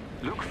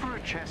 Look for a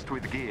chest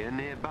with gear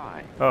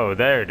nearby. Oh,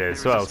 there it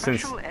is. Well,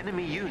 since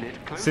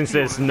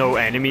there's no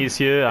enemies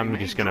here, I'm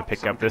just gonna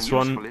pick up this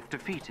one.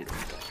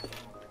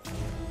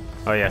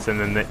 Oh yes, and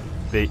then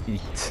they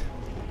eat.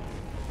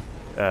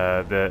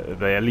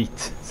 The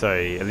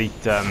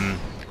elite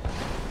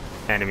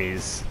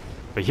enemies.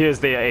 But here's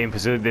the aim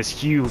position. This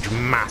huge,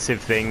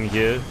 massive thing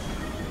here.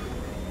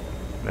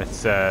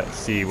 Let's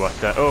see what.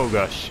 Oh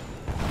gosh.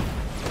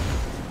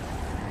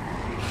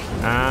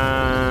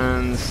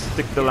 And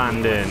stick the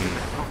landing.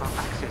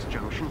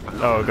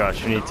 Oh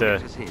gosh, we need to.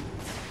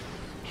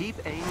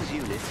 Keep AIM's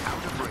unit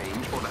out of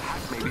range, or the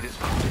hack may be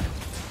disrupted.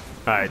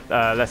 Alright,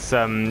 let's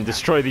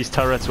destroy these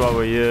turrets while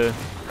we're here.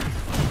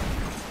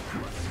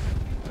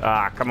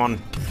 Ah, come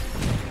on.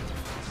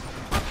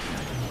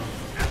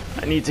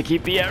 I need to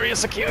keep the area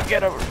secure.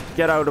 Get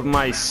out of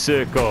my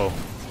circle.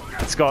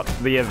 It's got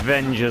the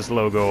Avengers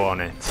logo on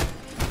it.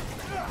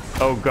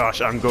 Oh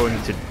gosh, I'm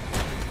going to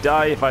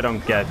die if I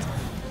don't get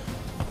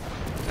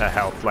a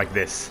health like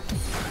this.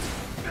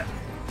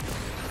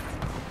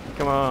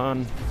 Come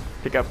on,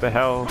 pick up the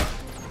health.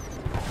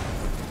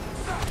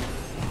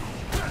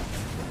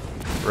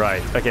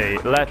 Right, okay,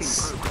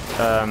 let's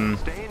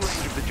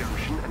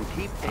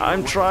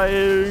I'm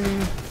trying.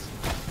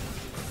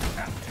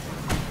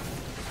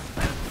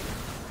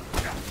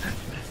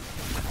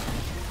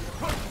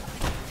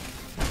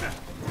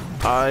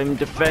 I'm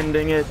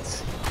defending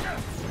it.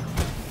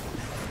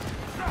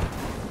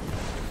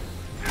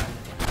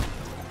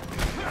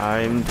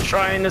 I'm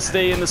trying to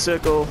stay in the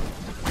circle.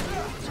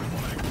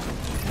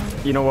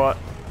 You know what?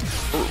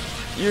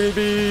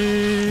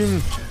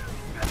 Unibeam!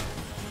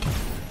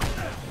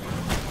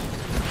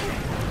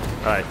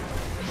 Alright.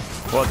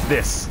 What's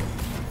this?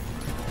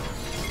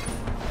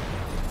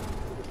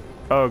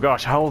 Oh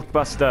gosh,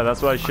 Hulkbuster,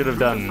 that's what I should have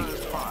done.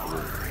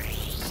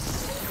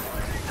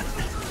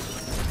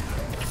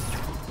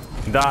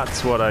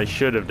 That's what I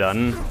should have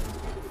done.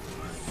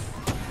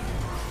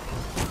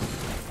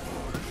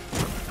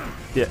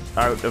 Get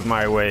out of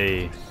my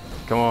way.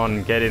 Come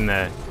on, get in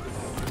there.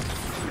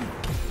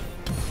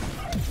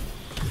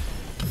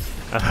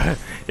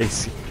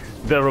 It's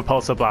the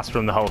repulsor blast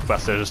from the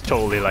Hulkbuster just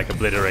totally like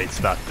obliterates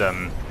that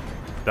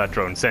that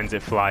drone, sends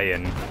it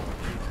flying.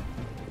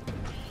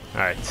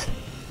 Alright.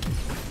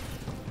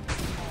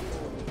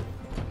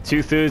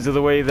 2/3 of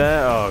the way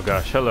there. Oh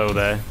gosh, hello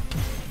there.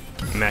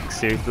 Mech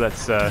suit,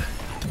 let's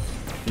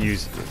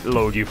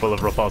load you full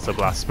of repulsor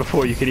blasts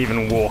before you can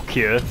even walk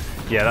here.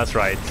 Yeah, that's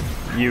right.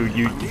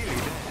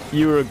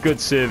 You were a good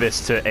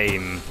service to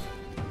AIM.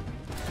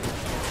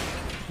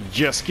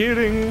 Just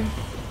kidding.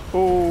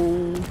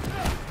 Oh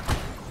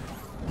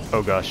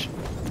gosh.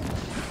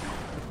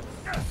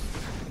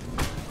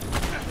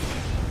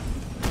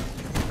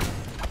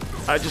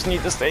 I just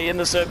need to stay in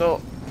the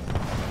circle.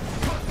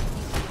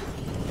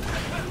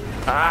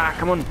 Ah,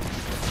 come on.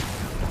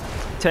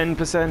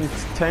 10%,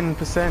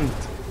 10%.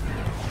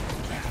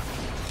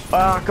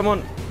 Ah, come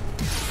on.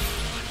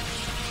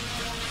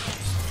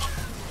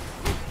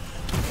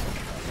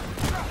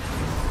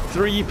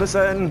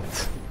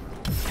 %.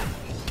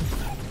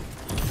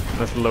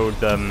 Let's load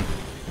them.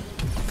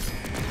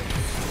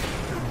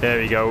 There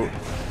we go.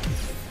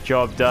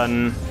 Job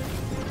done.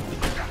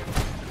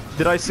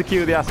 Did I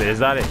secure the asset? Is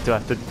that it? Do I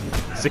have to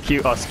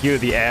secure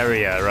the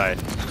area? Right.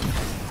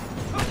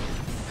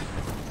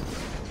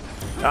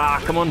 Ah,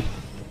 come on.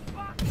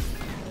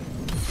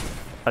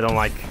 I don't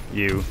like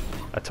you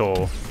at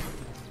all.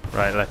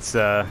 Right, let's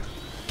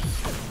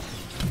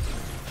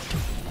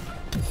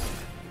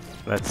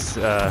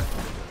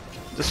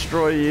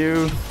destroy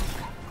you.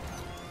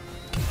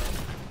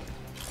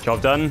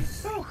 Job done.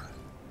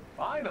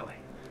 Finally.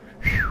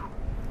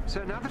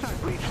 So now that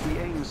I've breached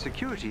the AIM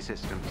security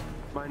systems,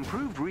 my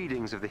improved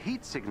readings of the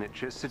heat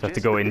signature suggest have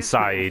to go that this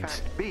may, in inside.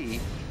 fact, be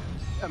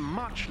a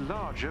much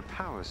larger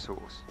power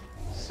source.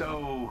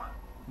 So,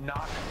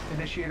 not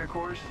initiator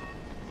cores?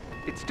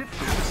 It's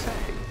difficult to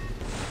say,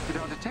 but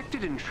our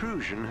detected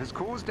intrusion has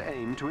caused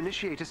AIM to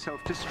initiate a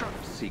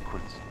self-destruct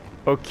sequence.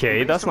 Okay,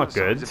 Based that's on not the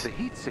size good. of the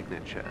heat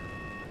signature,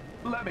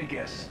 Let me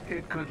guess.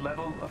 It could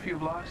level a few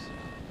blocks?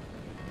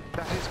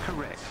 that is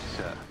correct,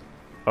 sir.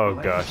 Oh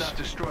Well, gosh. AIM's not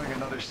destroying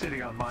another city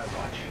on my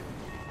watch.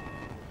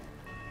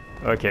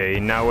 Okay,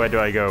 now where do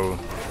I go?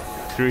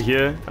 Through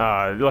here?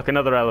 Ah, look,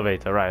 another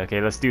elevator. Right,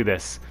 okay, let's do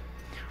this.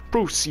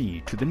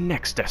 Proceed to the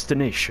next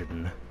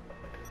destination.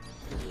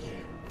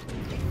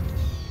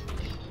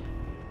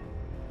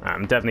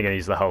 I'm definitely gonna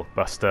use the Hulk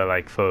Buster,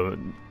 like, for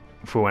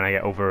when I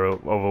get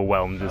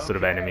overwhelmed with sort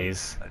of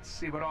enemies. Let's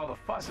see what all the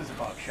fuss is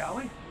about, shall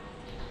we?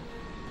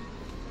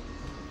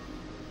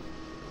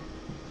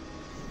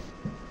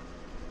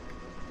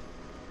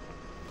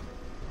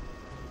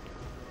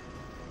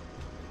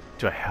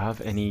 Do I have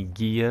any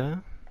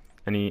gear?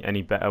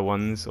 Any better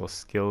ones or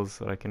skills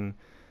that I can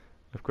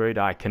upgrade?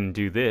 I can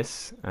do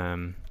this.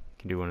 Can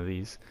do one of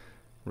these.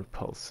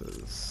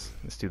 Repulsors.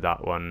 Let's do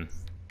that one.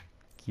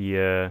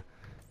 Gear.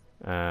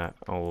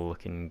 All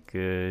looking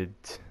good.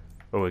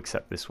 Oh,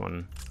 except this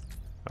one.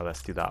 Oh,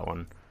 let's do that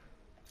one.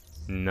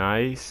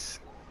 Nice.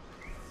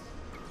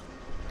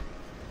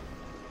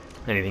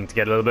 Anything to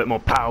get a little bit more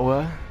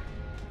power?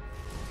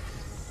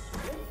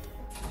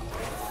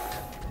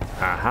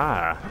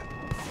 Aha.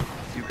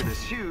 You can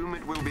assume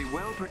it will be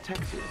well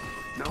protected.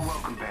 No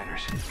welcome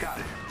banners. Got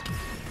it.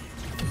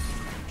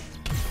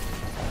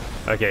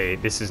 Okay,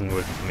 this isn't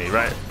working for me,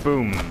 right?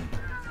 Boom.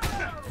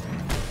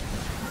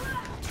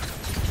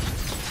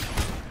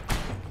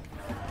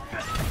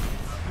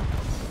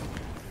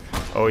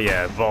 Oh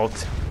yeah,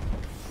 vault.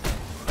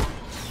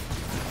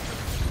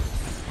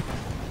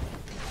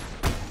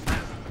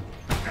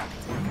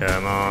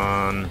 Come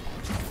on.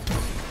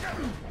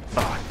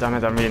 Oh, damn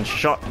it, I'm being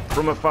shot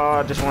from afar.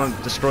 I just want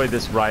to destroy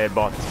this riot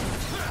bot.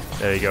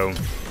 There you go.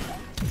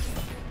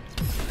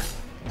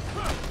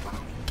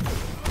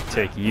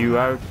 Take you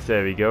out.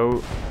 There we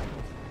go.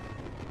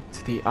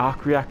 To the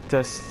arc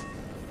reactor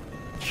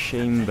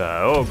chamber.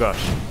 Oh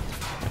gosh.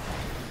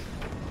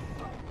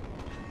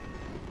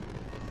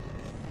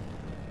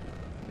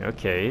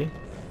 Okay.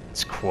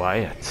 It's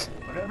quiet.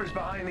 Whatever's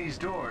behind these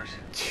doors.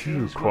 Too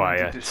seems willing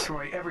quiet. To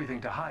destroy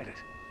everything to hide it.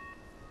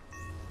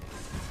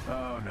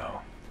 Oh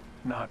no.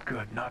 Not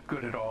good. Not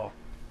good at all.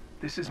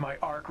 This is my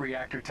arc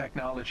reactor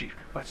technology,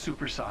 but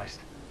supersized.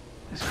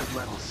 This could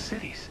level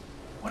cities.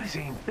 What is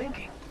AIM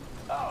thinking?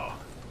 Oh.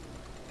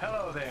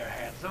 Hello there,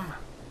 handsome.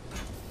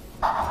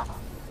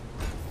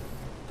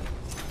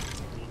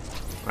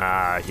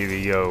 Ah, here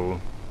we go.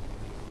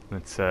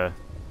 Let's So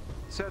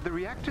the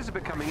reactors are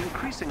becoming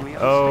increasingly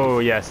unstable. Oh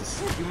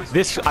yes.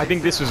 This I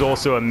think this was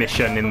also a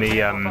mission in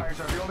the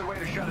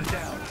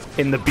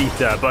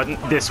beta, but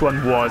this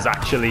one was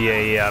actually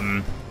a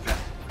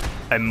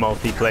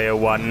multiplayer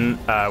one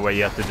where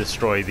you have to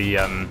destroy the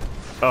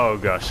oh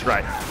gosh,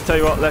 right. Tell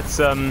you what, let's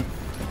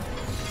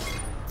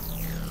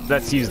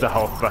use the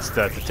Hulk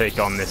Buster to take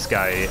on this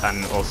guy,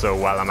 and also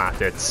while I'm at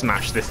it,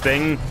 smash this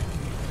thing.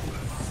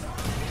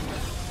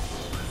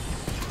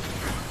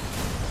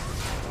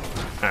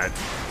 Alright,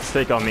 let's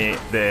take on the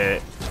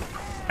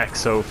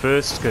Exo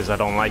first, because I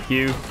don't like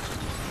you.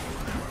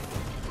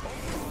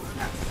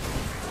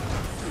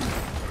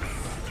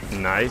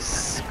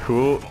 Nice,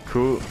 cool,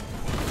 cool.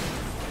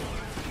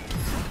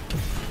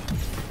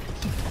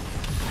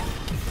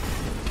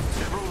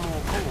 Several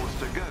more cores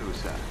to go,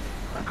 sir.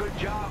 A good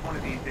job one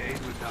of these days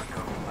with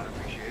 .com. I'd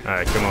appreciate it.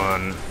 Alright, come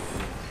on.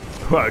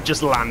 Well,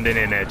 just landing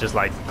in it just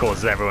like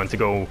causes everyone to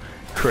go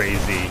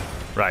crazy.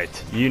 Right,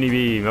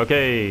 Unibeam.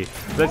 Okay,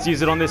 let's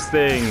use it on this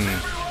thing.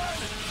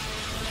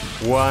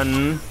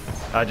 One.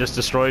 I just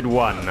destroyed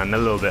one and a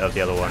little bit of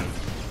the other one.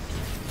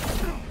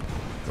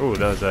 Oh,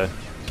 that was a...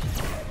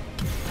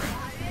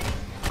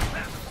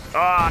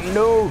 Ah,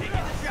 no!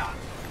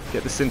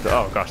 Get the synth...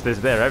 Oh gosh,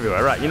 they're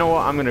everywhere. Right, you know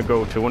what? I'm gonna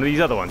go to one of these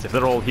other ones. If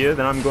they're all here,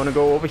 then I'm gonna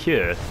go over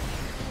here.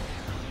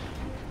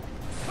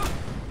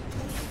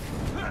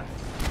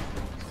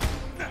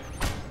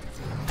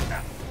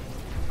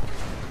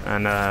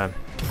 And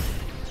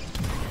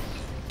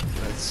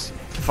let's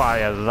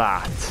fire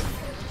that.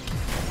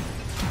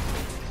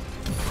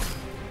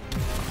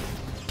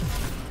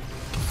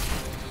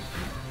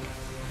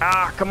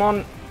 Ah, come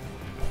on.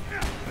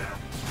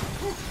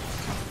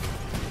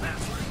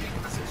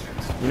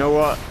 You know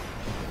what?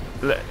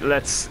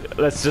 Let's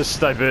just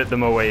divert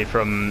them away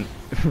from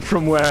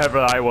wherever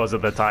I was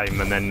at the time,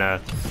 and then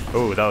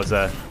oh, that was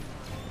a...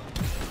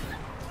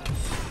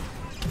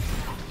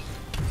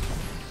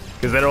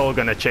 Because they're all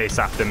gonna chase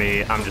after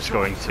me. I'm just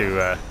going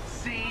to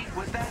See,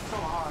 was that so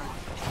hard?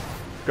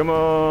 come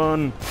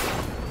on.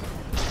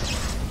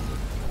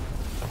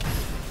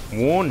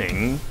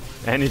 Warning,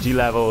 energy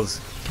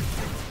levels.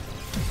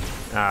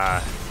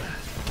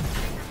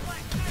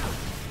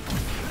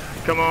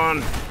 Come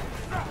on.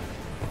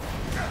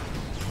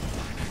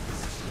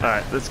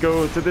 Alright, let's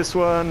go to this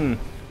one.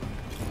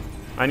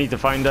 I need to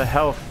find a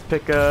health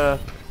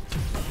pickup.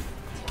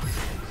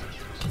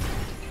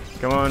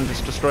 Come on,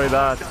 just destroy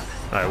that.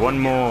 Alright, one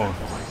more.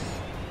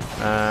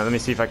 Let me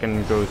see if I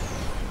can go...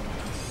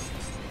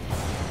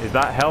 Is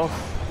that health?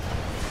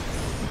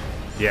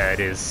 Yeah, it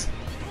is.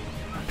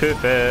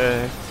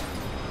 Perfect.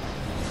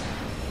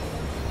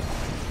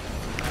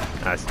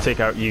 Let's take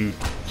out you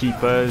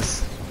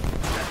keepers.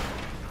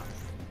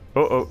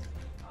 Uh-oh.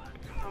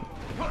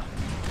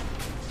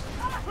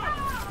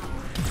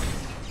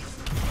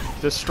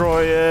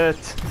 Destroy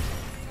it.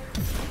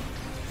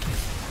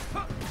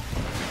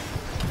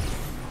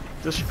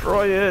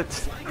 Destroy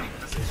it.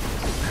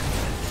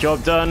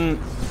 Job done.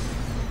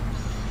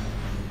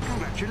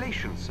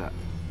 Congratulations, sir.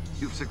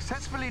 You've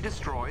successfully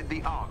destroyed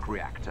the arc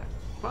reactor.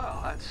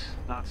 Well, that's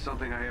not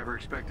something I ever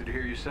expected to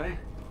hear you say.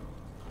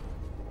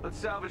 Let's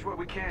salvage what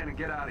we can and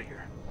get out of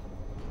here.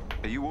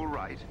 Are you all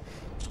right?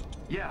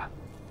 Yeah.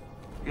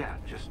 Yeah,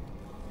 just...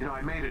 You know,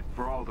 I made it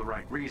for all the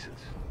right reasons.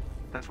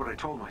 That's what I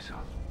told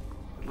myself.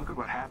 But look at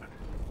what happened.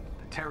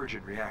 The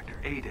Terrigen reactor,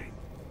 A-Date.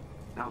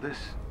 Now this...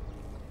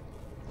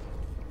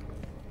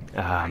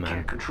 I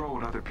can't control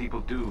what other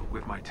people do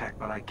with my tech,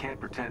 but I can't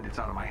pretend it's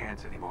out of my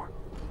hands anymore.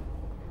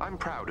 I'm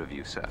proud of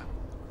you, sir.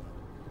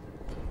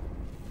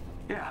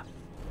 Yeah.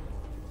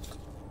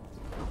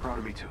 I'm proud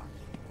of me too.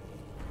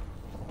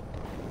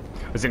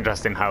 It's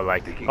interesting how,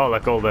 like, oh,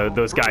 like all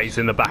those guys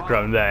in the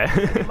background there.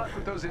 Good luck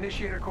with those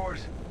initiator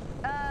cores.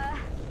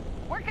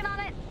 Working on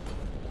it.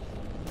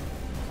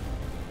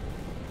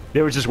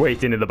 They were just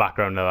waiting in the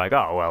background. They're like,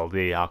 oh, well,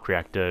 the arc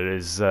reactor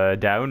is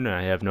down.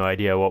 I have no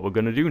idea what we're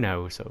going to do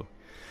now, so...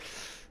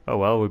 Oh,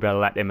 well, we better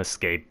let him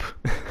escape.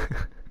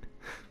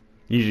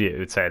 Usually it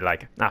would say,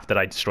 like, after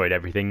I destroyed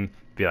everything,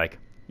 be like,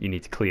 you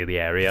need to clear the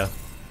area.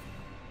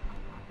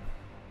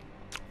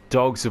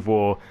 Dogs of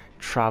War,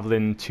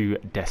 traveling to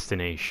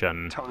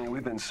destination. Tony,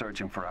 we've been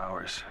searching for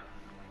hours,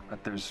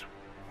 but there's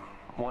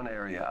one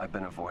area I've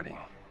been avoiding.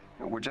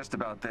 We're just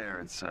about there.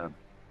 It's a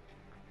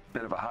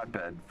bit of a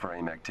hotbed for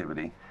AIM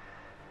activity.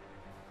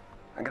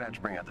 I'm gonna have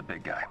to bring out the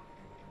big guy.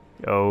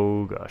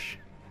 Oh, gosh.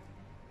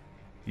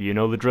 You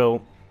know the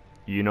drill.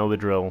 You know the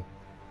drill.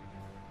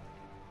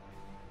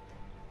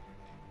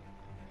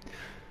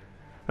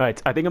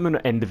 Right, I think I'm going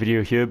to end the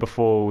video here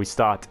before we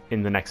start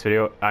in the next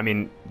video. I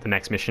mean, the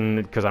next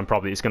mission, because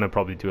it's going to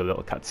probably do a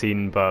little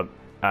cutscene, but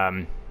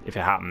if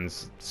it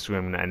happens, so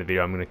I'm going to end the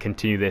video. I'm going to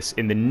continue this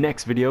in the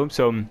next video.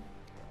 So,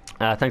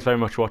 thanks very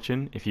much for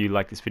watching. If you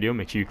like this video,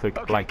 make sure you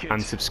click like kids,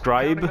 and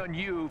subscribe. Counting on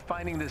you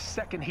finding the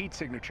second heat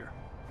signature.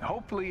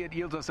 Hopefully it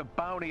yields us a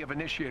bounty of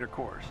initiator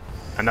cores.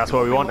 And that's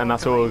what we want, and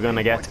that's what we're going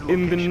to get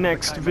in the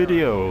next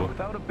video.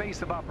 Without a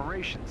base of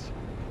operations,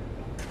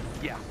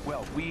 yeah,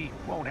 well, we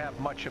won't have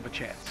much of a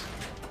chance.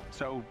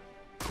 So,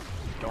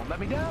 don't let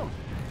me down.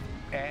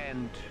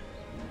 And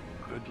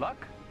good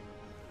luck.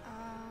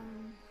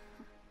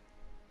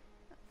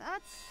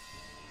 That's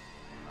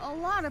a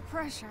lot of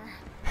pressure.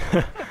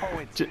 Oh,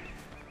 it's...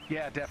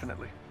 Yeah,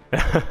 definitely.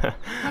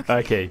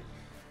 Okay.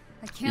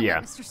 I can't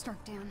let Mr.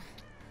 Stark down.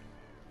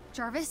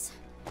 Jarvis,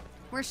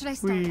 where should I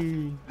start?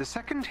 The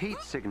second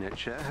heat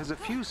signature has a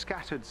few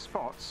scattered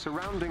spots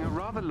surrounding a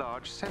rather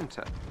large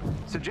center,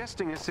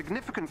 suggesting a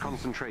significant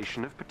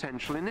concentration of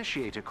potential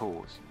initiator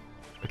cores.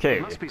 Okay.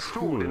 It must be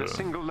stored in a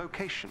single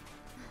location.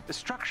 A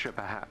structure,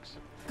 perhaps.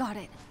 Got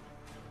it.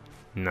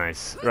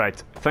 Nice.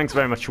 Right. Thanks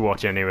very much for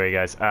watching anyway,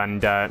 guys.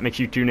 And make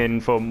sure you tune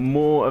in for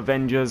more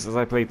Avengers as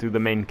I play through the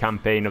main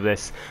campaign of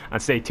this. And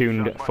stay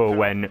tuned for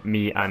when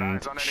me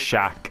and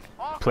Shaq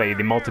play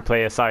the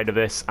multiplayer side of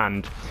this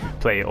and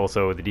play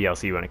also the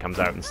DLC when it comes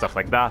out and stuff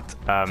like that.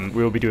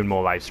 We'll be doing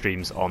more live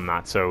streams on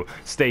that. So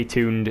stay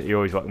tuned. You're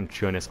always welcome to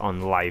join us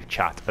on live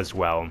chat as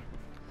well.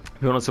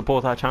 If you want to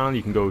support our channel,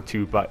 you can go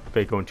to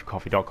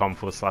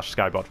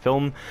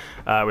coffee.com/skybotfilm,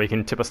 where you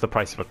can tip us the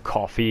price of a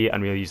coffee,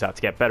 and we'll use that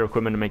to get better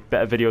equipment and make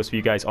better videos for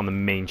you guys on the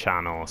main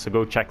channel. So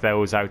go check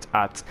those out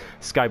at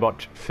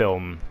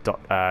skybotfilm,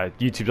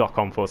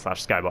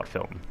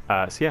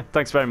 youtube.com/skybotfilm. So yeah,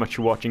 thanks very much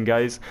for watching,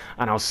 guys,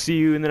 and I'll see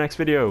you in the next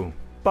video.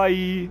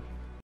 Bye!